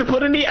don't have to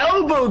put any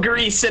elbow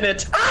grease in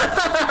it.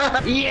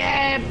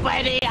 Yeah,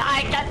 buddy.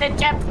 I got the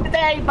jet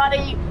today,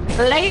 buddy.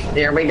 Late.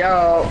 Here we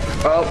go.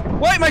 Oh.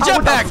 Wait, my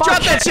jetpack!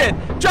 Drop that shit!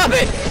 Drop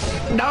it!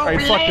 No,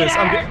 Alright, fuck this.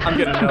 I'm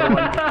getting another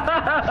one.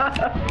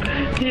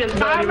 He has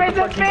no I'm idea a what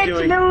the fuck he's big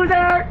doing.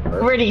 loser.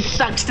 Really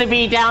sucks to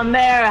be down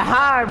there,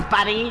 huh,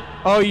 buddy?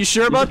 Oh, you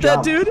sure about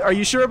that, dude? Are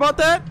you sure about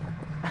that?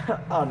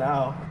 Oh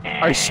no.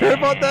 Are you sure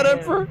about that,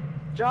 Emperor?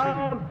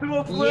 Jump, do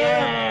a flip.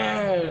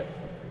 Yeah.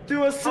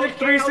 Do a sick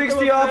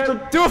 360 off the.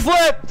 Do a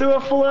flip! Do a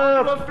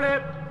flip. Do a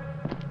flip.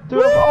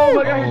 Do a. Oh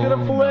my god, he did a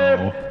flip.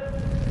 No.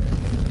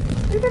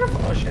 He did a.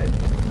 Oh shit.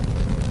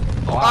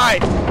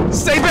 Alright,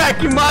 stay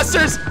back, you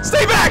monsters!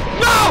 Stay back!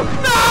 No!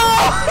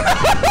 No!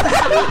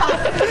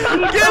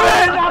 Give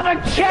it!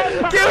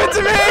 Give it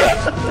to me!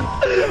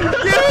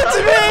 Give it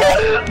to me!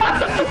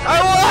 I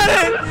want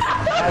it!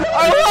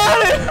 I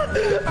want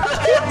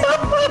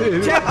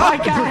it! Jetpack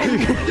guy.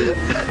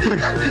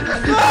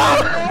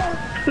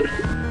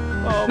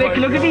 Oh Nick,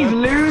 look at these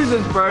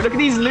losers, bro. Look at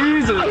these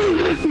losers.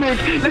 Nick,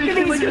 look at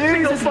these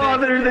single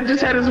father that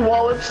just had his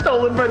wallet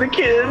stolen by the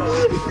kids.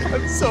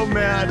 I'm so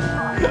mad.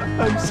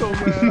 I'm so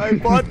mad. I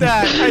bought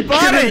that. I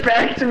bought Give it! it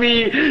back to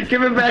me.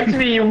 Give it back to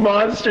me, you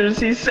monsters,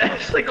 he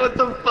says. Like, what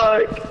the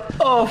fuck?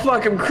 Oh,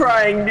 fuck, I'm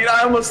crying, dude.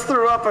 I almost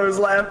threw up. I was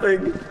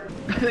laughing.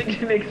 I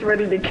think Nick's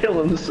ready to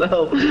kill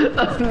himself.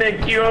 Oh,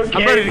 Nick, you okay?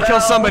 I'm ready to kill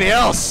pal? somebody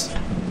else!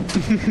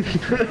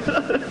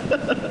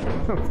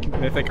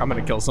 They think I'm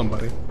gonna kill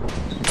somebody.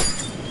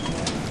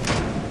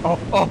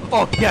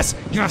 Oh, yes!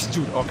 Yes,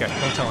 dude! Okay,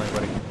 don't tell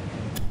anybody.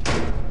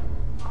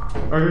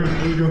 Alright,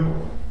 here we go.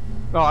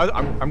 No,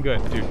 I'm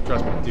good, dude.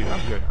 Trust me, dude.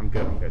 I'm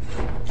good.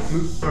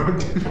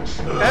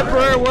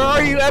 Emperor, where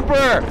are you,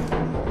 Emperor?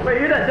 Wait,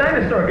 you're that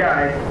dinosaur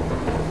guy.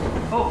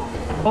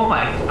 Oh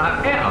my,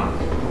 I am.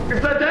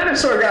 It's that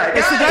dinosaur guy.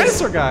 It's the Guys!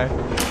 dinosaur guy.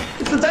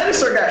 It's the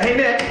dinosaur guy. Hey,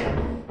 Nick.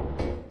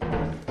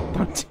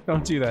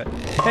 Don't do that.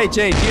 Hey,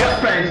 Jay, do you have...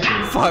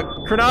 Fuck.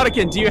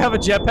 Krenautican, do you have a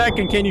jetpack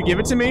and can you give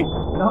it to me? No,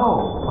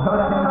 why would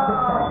I have a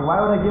jetpack?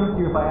 Why would I give it to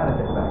you if I had a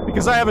jetpack?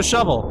 Because I have a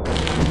shovel.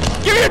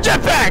 Give me your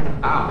jetpack!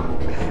 Ow.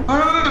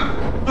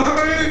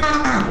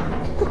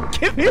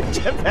 Give me a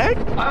jetpack?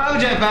 I don't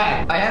have a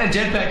jetpack. I had a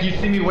jetpack. You'd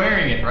see me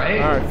wearing it, right?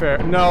 Alright, fair.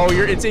 No,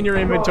 it's in your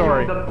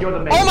inventory. You're the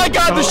main. Oh my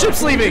god, the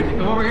ship's leaving!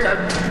 Come over here.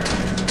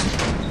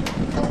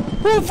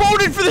 Who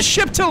voted for the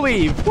ship to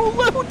leave?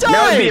 Who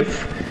died?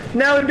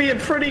 Now would be a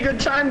pretty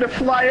good time to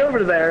fly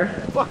over there.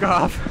 Fuck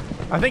off.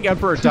 I think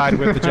Emperor died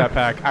with the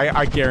jetpack.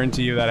 I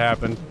guarantee you that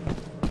happened.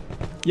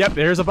 Yep,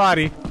 there's a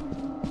body.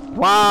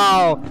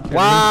 Wow.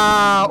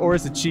 Wow. Or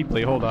is it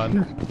cheaply? Hold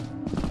on.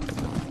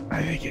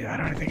 I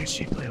don't think it's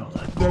cheaply. Hold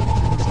on.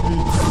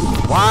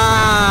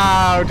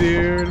 Wow,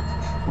 dude.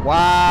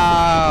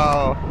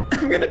 Wow.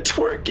 I'm gonna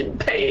twerk in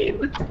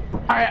pain.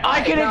 Alright,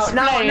 I can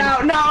explain.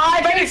 No,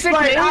 I can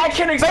explain. I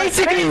can explain.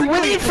 Basically,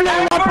 we flew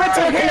up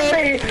into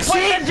him.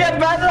 She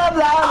jetpack, blah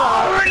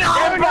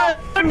blah.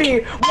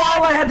 Me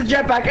while I had the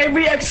jetpack, and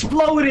we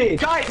exploded.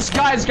 Guys.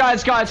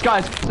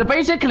 So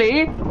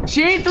basically,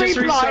 she three Just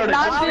restart flight it.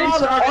 landed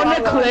Restart it. on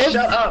the cliff.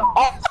 Shut up.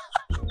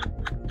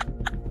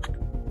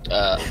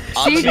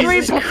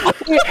 C3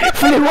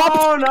 flew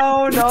up.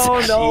 No.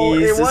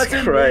 Jesus It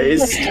wasn't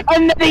Christ.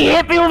 And then he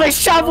hit me with a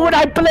shovel and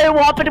I blew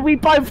up and we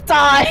both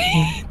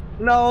died.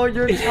 No,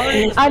 you're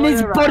turning. And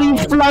his body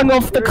flung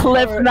off the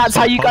cliff and that's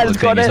how you guys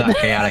got It's it. not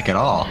chaotic at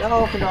all.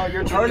 No,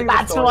 you're turning.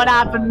 That's what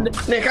happened.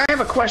 Nick, I have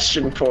a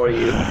question for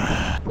you.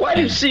 Why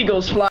do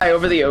seagulls fly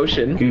over the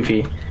ocean?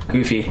 Goofy.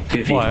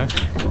 Why?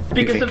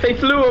 Because if they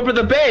flew over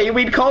the bay,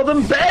 we'd call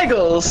them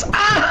bagels.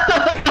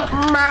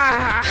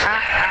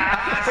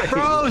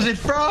 It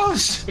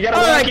froze! You gotta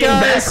All walk right, in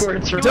guys.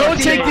 backwards. Don't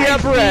take the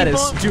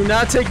apparatus. Do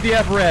not take the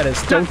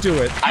apparatus. Don't do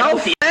it. How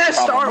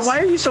fast are? Why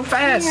are you so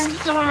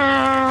fast?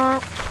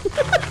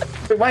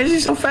 Why is he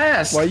so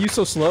fast? Why are you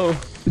so slow?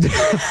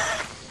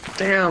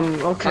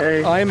 Damn.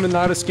 Okay. I am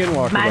not a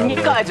skinwalker. Man, you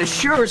guys are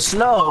sure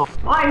slow.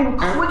 I'm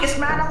the quickest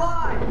man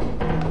alive.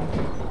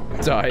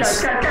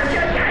 Dice.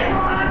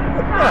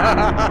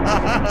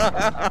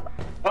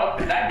 Oh,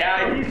 that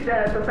guy. He's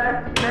dead. The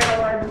best man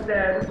alive is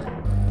dead.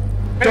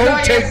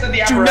 Don't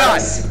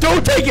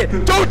take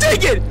it! Don't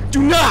take it!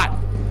 Do not!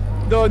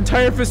 The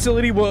entire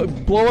facility will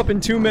blow up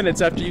in 2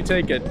 minutes after you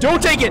take it.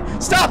 Don't take it!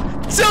 Stop!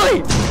 Silly!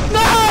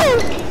 No!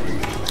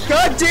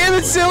 God damn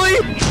it, Silly!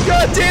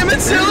 God damn it,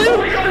 Silly! Oh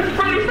my god, it's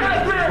pretty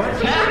fast,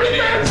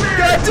 man!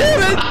 God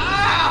damn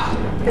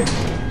it!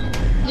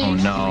 Oh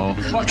no.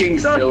 Fucking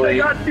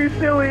silly. I got too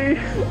silly.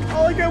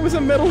 All I got was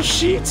a metal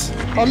sheet.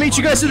 I'll meet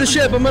you guys to the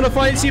ship. I'm gonna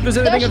see if there's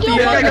anything at the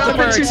I got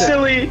fire too exit.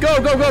 silly. Go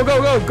to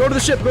the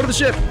ship, go to the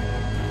ship.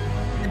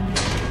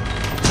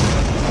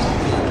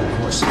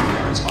 Core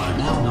safeguards are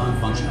now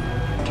non-functional.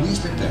 Please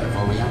prepare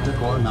for reactor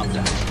core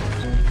meltdown.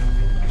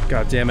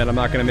 God damn it, I'm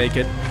not gonna make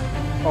it.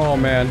 Oh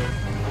man.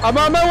 I'm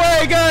on my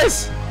way,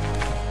 guys!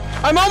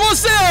 I'm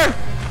almost there!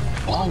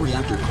 All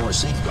reactor core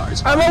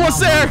safeguards I'm are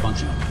almost now there!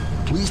 non-functional.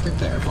 Please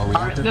prepare for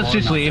reactor core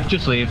Just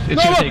leave.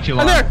 It's No, gonna take too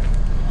long.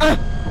 I'm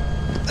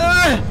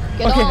there!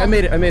 Okay, I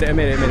made it.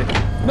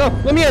 No,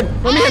 let me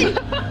in! Let me in!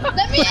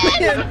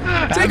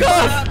 Take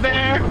off!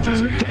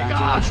 Take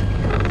off!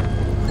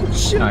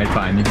 Alright,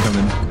 fine, you can come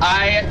in.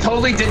 I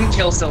totally didn't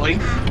kill Silly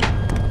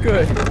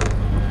Good.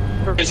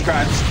 for his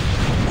crimes.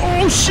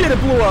 Oh shit, it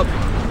blew up!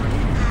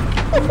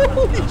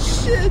 Holy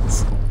shit!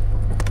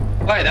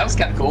 Alright, that was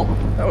kind of cool.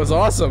 That was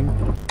awesome.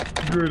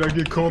 Good, I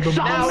get called the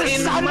Now,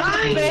 in Son of a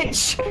my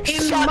bitch!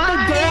 in Shut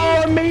my the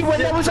door on me when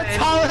there was a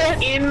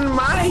turret! In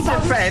my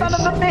defense, son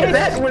of a bitch.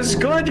 that was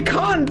good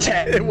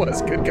content. It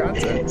was good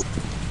content.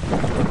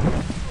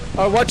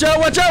 Oh, watch out!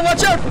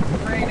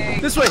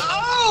 This way!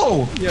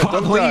 Oh! Yeah,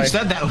 don't the way die. you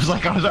said that was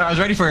like I was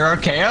ready for your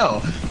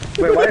RKO.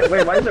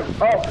 Wait, why is it?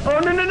 Oh,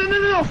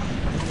 no.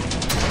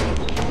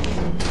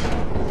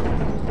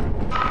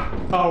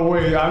 Oh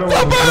wait, I don't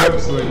want to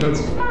wrestling.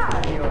 That's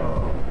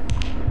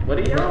What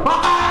are you?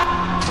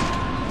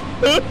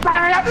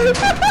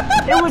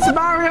 It was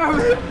Mario!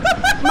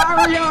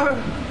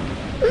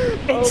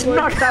 It's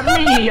not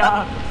me!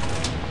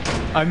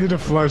 I need a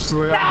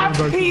flashlight.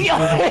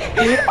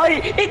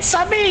 It's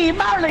me!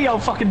 Mario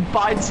fucking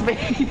bites me!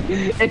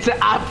 It's an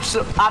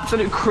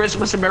absolute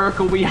Christmas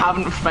miracle we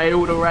haven't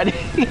failed already.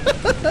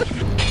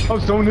 Oh,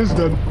 someone is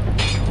dead.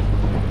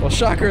 Well,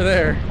 shocker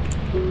there.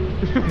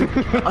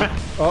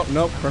 Oh,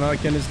 nope,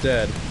 Krenautican is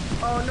dead.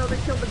 Oh no, they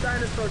killed the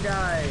dinosaur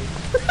guy.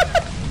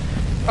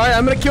 Alright,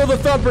 I'm gonna kill the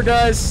thumper,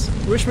 guys.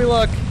 Wish me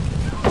luck.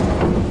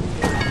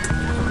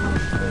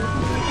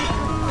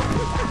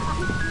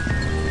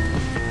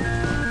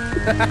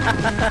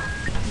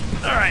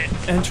 Alright,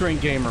 entering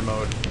gamer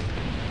mode.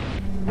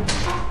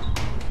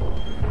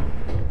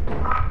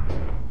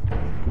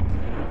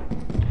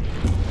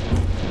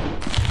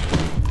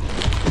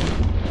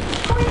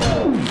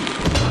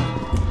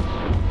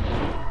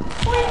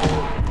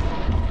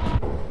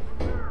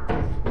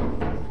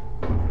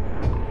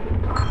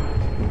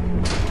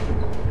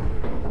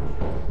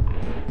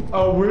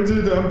 Oh, where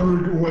did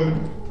Emperor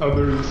went? Oh,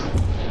 there he is.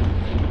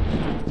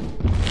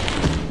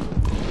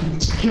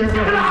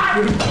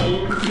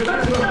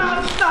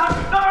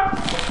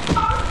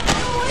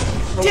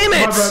 Damn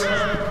it!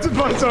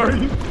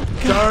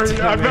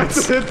 Sorry, I meant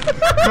to hit.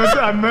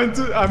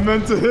 I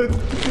meant to hit.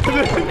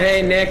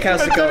 Hey Nick,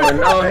 how's it going?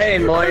 Oh hey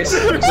Moise.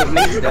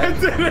 You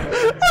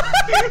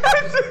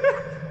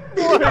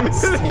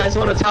guys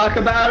want to talk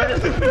about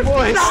it?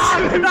 Moist.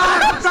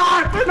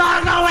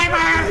 No, wait,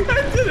 man!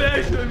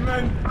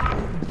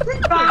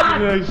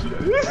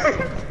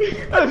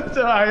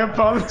 I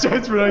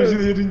apologize for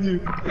actually hitting you.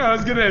 I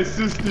was gonna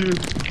assist you.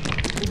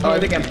 Oh, I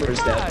think Emperor's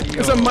dead.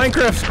 There's a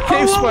Minecraft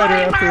cave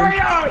spider out there.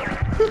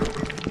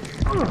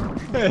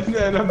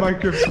 And a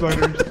Minecraft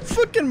spider.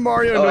 Fucking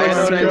Mario Oh, I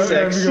knows. know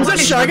 96. Was that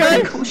Shy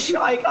Guy?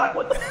 Shy Guy,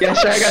 what the f- Yeah,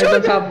 Shy Guy's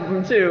on top of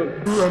him too.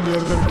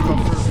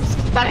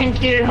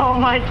 Thank you, oh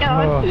my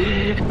god.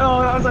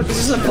 Oh, that was like This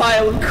is a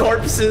pile of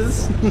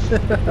corpses.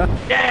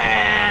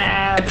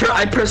 yeah!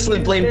 I personally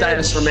blame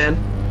Dinosaur Man.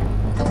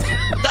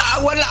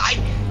 What did I...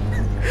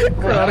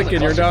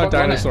 Krenautican, you're now a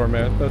dinosaur,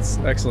 man. That's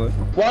excellent.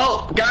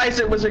 Well, guys,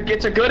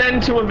 it's a good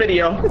end to a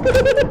video.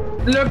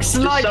 Looks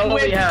like so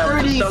we're we have,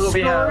 pretty so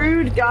we have.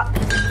 screwed.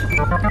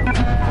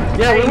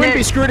 Yeah, we wouldn't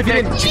be screwed if you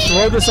didn't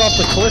throw this off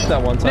the cliff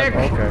that one time.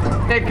 Nick, Okay.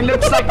 Nick,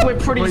 looks like we're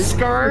pretty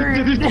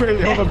screwed.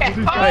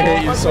 I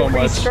hate you so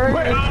much.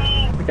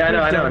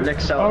 Yeah, I know.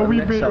 Nick's selling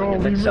it.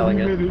 Nick's selling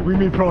it. We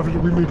made profit.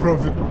 We made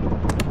profit.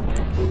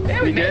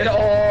 Yeah, we did?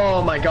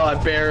 Oh my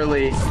god,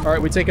 barely.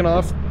 Alright, we taking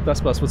off.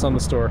 Best Bus, what's on the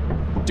store?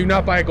 Do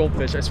not buy a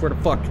goldfish, I swear to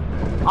fuck.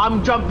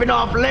 I'm jumping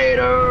off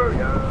later.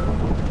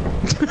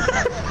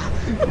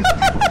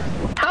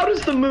 How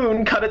does the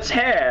moon cut its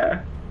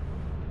hair?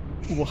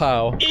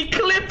 Wow.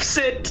 Eclipse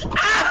it!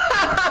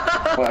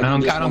 I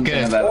don't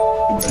get it.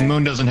 The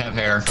moon doesn't have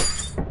hair.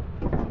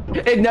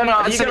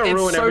 No, it's gonna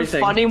ruin so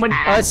everything. funny when.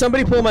 Alright,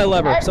 somebody pull my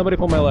lever. Somebody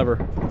pull my lever.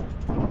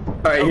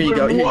 Alright, here you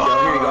go,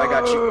 I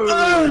got you.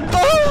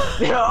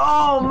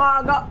 Oh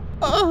my god.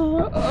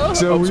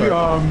 So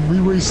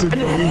we wasted.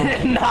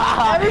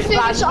 Nah. Everything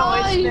is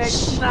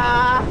ice.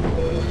 Nah.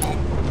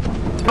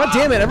 God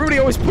damn it, everybody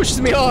always pushes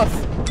me off.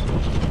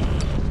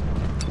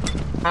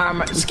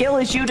 Skill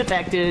issue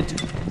detected.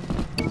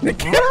 Nick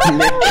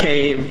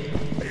came.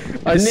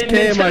 I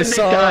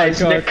saw.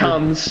 Guys, Nick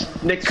comes.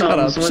 Nick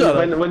comes.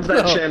 When's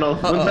that channel?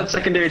 When's that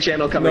secondary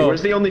channel coming?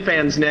 Where's the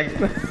OnlyFans, Nick?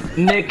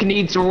 Nick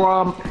needs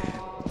rum.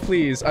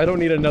 Please, I don't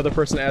need another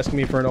person asking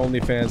me for an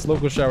OnlyFans.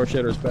 Local shower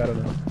shitter is bad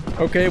enough.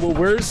 Okay, well,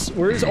 where's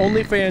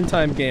OnlyFans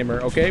Time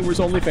Gamer? Okay, where's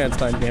OnlyFans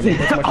Time Gamer?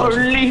 That's my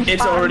question.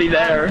 It's already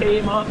there.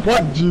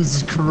 What?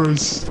 Jesus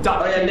Christ.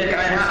 Oh yeah, Nick,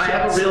 I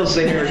have a real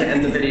zinger to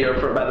end the video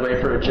for, by the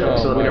way, for a joke.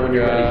 So let me know when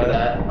you're ready for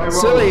that.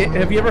 Silly,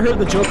 have you ever heard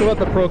the joke about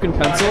the broken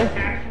pencil?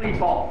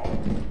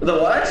 The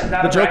what?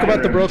 The joke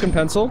about the broken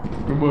pencil?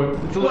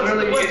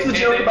 What's the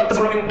joke about the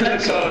broken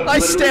pencil? I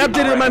stabbed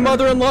it in my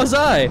mother-in-law's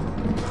eye.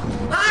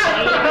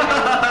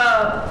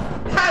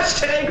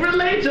 Hashtag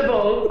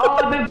relatable.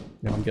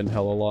 Yeah, I'm getting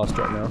hella lost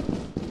right now.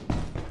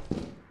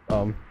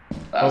 Oh,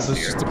 this is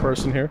just a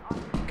person here.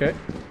 Okay.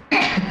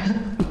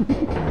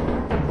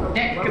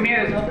 Nick, come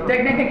here.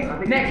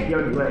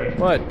 Nick.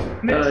 What?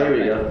 Here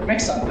we go. Make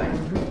something.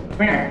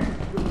 Come here.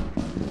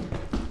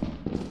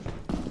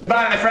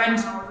 Bye, my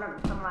friends.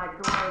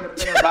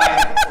 Bye.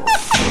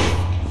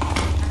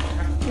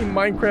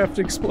 Minecraft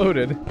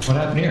exploded. What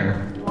happened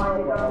here? I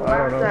don't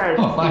know.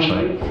 Oh,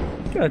 flashlight.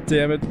 God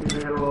damn it.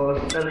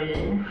 What do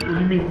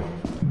you mean?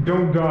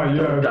 Don't die,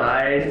 yeah. Don't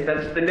die.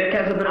 That's the Nick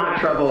has a bit of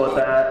trouble with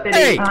that.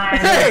 Hey!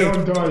 Hey!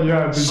 Don't die,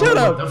 yeah. Shut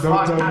up!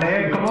 Don't die.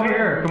 Hey, come over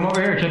here. Come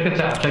over here. Check this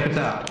out. Check this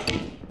out.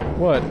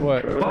 What?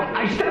 What?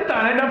 I stepped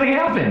on it. Nothing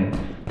happened.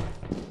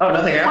 Oh,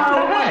 nothing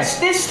happened? Oh, what's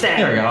this then?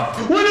 There we go.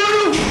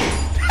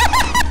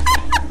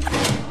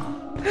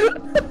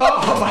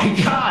 Oh my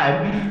god!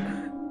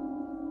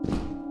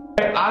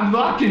 I'm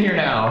locked in here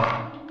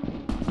now.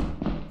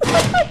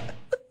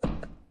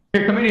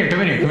 Here, come in here,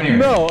 come in here, come in here.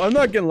 No, I'm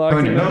not getting locked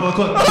in here. No, look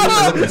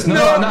at this.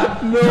 No, I'm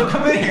not. No,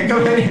 come in here,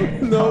 come in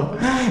here. No.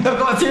 No,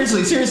 come on,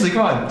 seriously,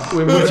 come on. It's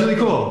really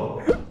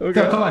cool.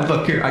 Okay. Come on,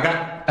 look here. I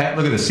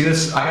look at this. See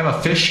this? I have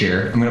a fish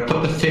here. I'm gonna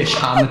put the fish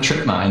on the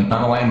trip mine,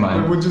 not a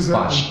landmine. What just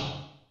happened?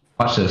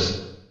 Watch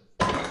this.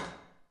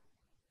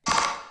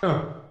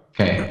 Oh.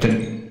 Okay,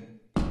 then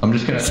I'm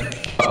just gonna.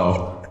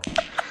 Uh-oh.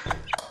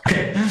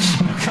 Okay,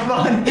 come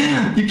on.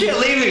 You can't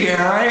leave me here,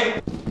 all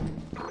right?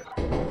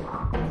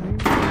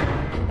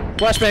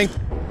 Flashbang.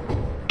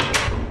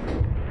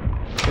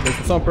 Okay, there's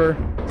the thumper.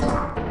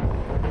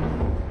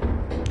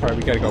 Alright,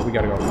 we gotta go, we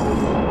gotta go.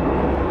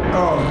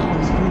 Oh,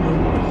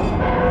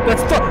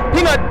 That's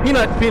Peanut!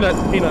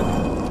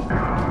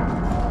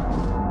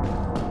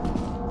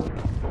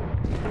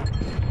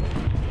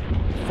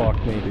 Fuck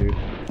me, dude.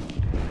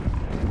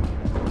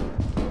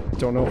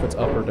 Don't know if it's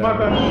up or down. my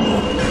bad.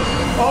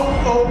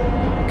 Oh.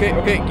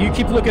 Okay, you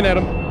keep looking at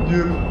him.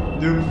 Yeah.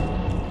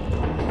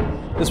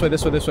 This way.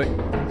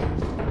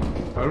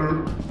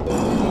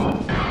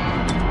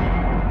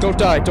 Don't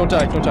die.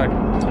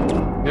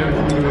 Yeah.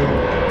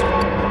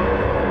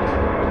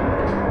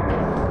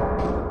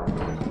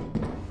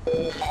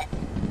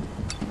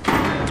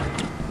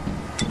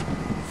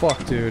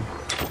 Fuck, dude.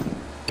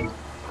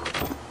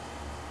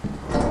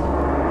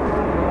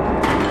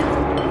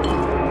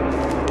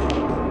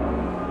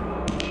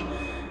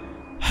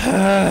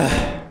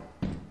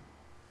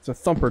 It's a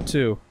thumper,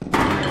 too.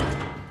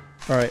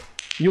 Alright.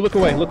 You look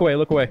away.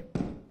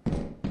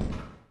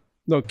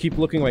 No, keep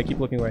looking away.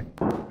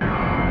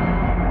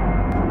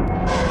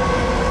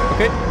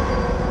 Okay.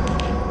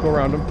 Go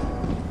around him.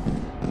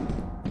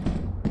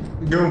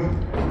 Go.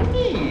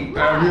 We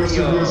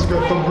also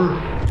got thumper.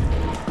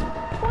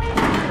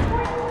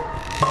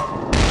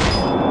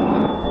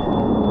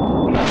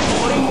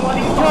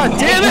 God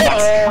damn it!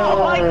 Oh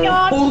my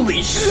god!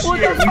 Holy shit! What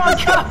the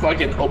fuck?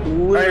 Fucking obliterated.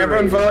 Alright,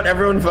 everyone vote.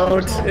 Everyone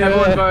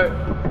vote.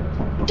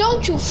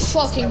 Don't you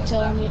fucking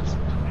tell me.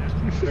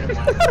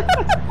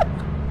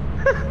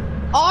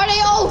 Are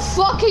they all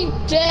fucking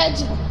dead?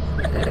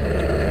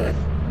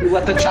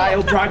 Let the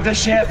child drive the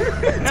ship.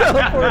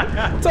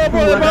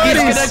 Teleport the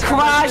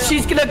bodies!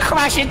 She's gonna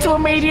crash into a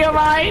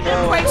meteorite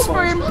and break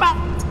for impact.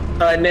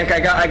 Nick,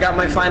 I got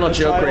my final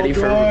joke ready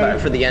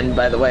for the end,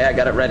 by the way. I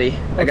got it ready.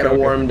 I got it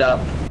warmed up.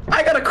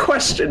 I got a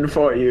question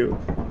for you.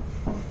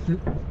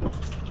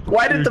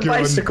 Why did the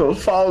bicycle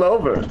fall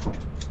over?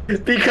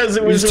 Because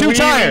it was too really,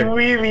 tired.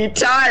 really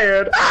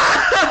tired.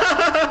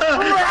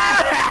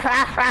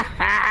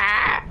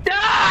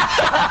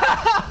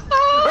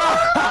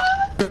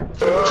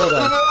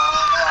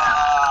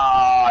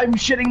 I'm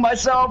shitting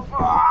myself.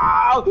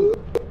 I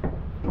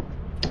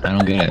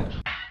don't get it.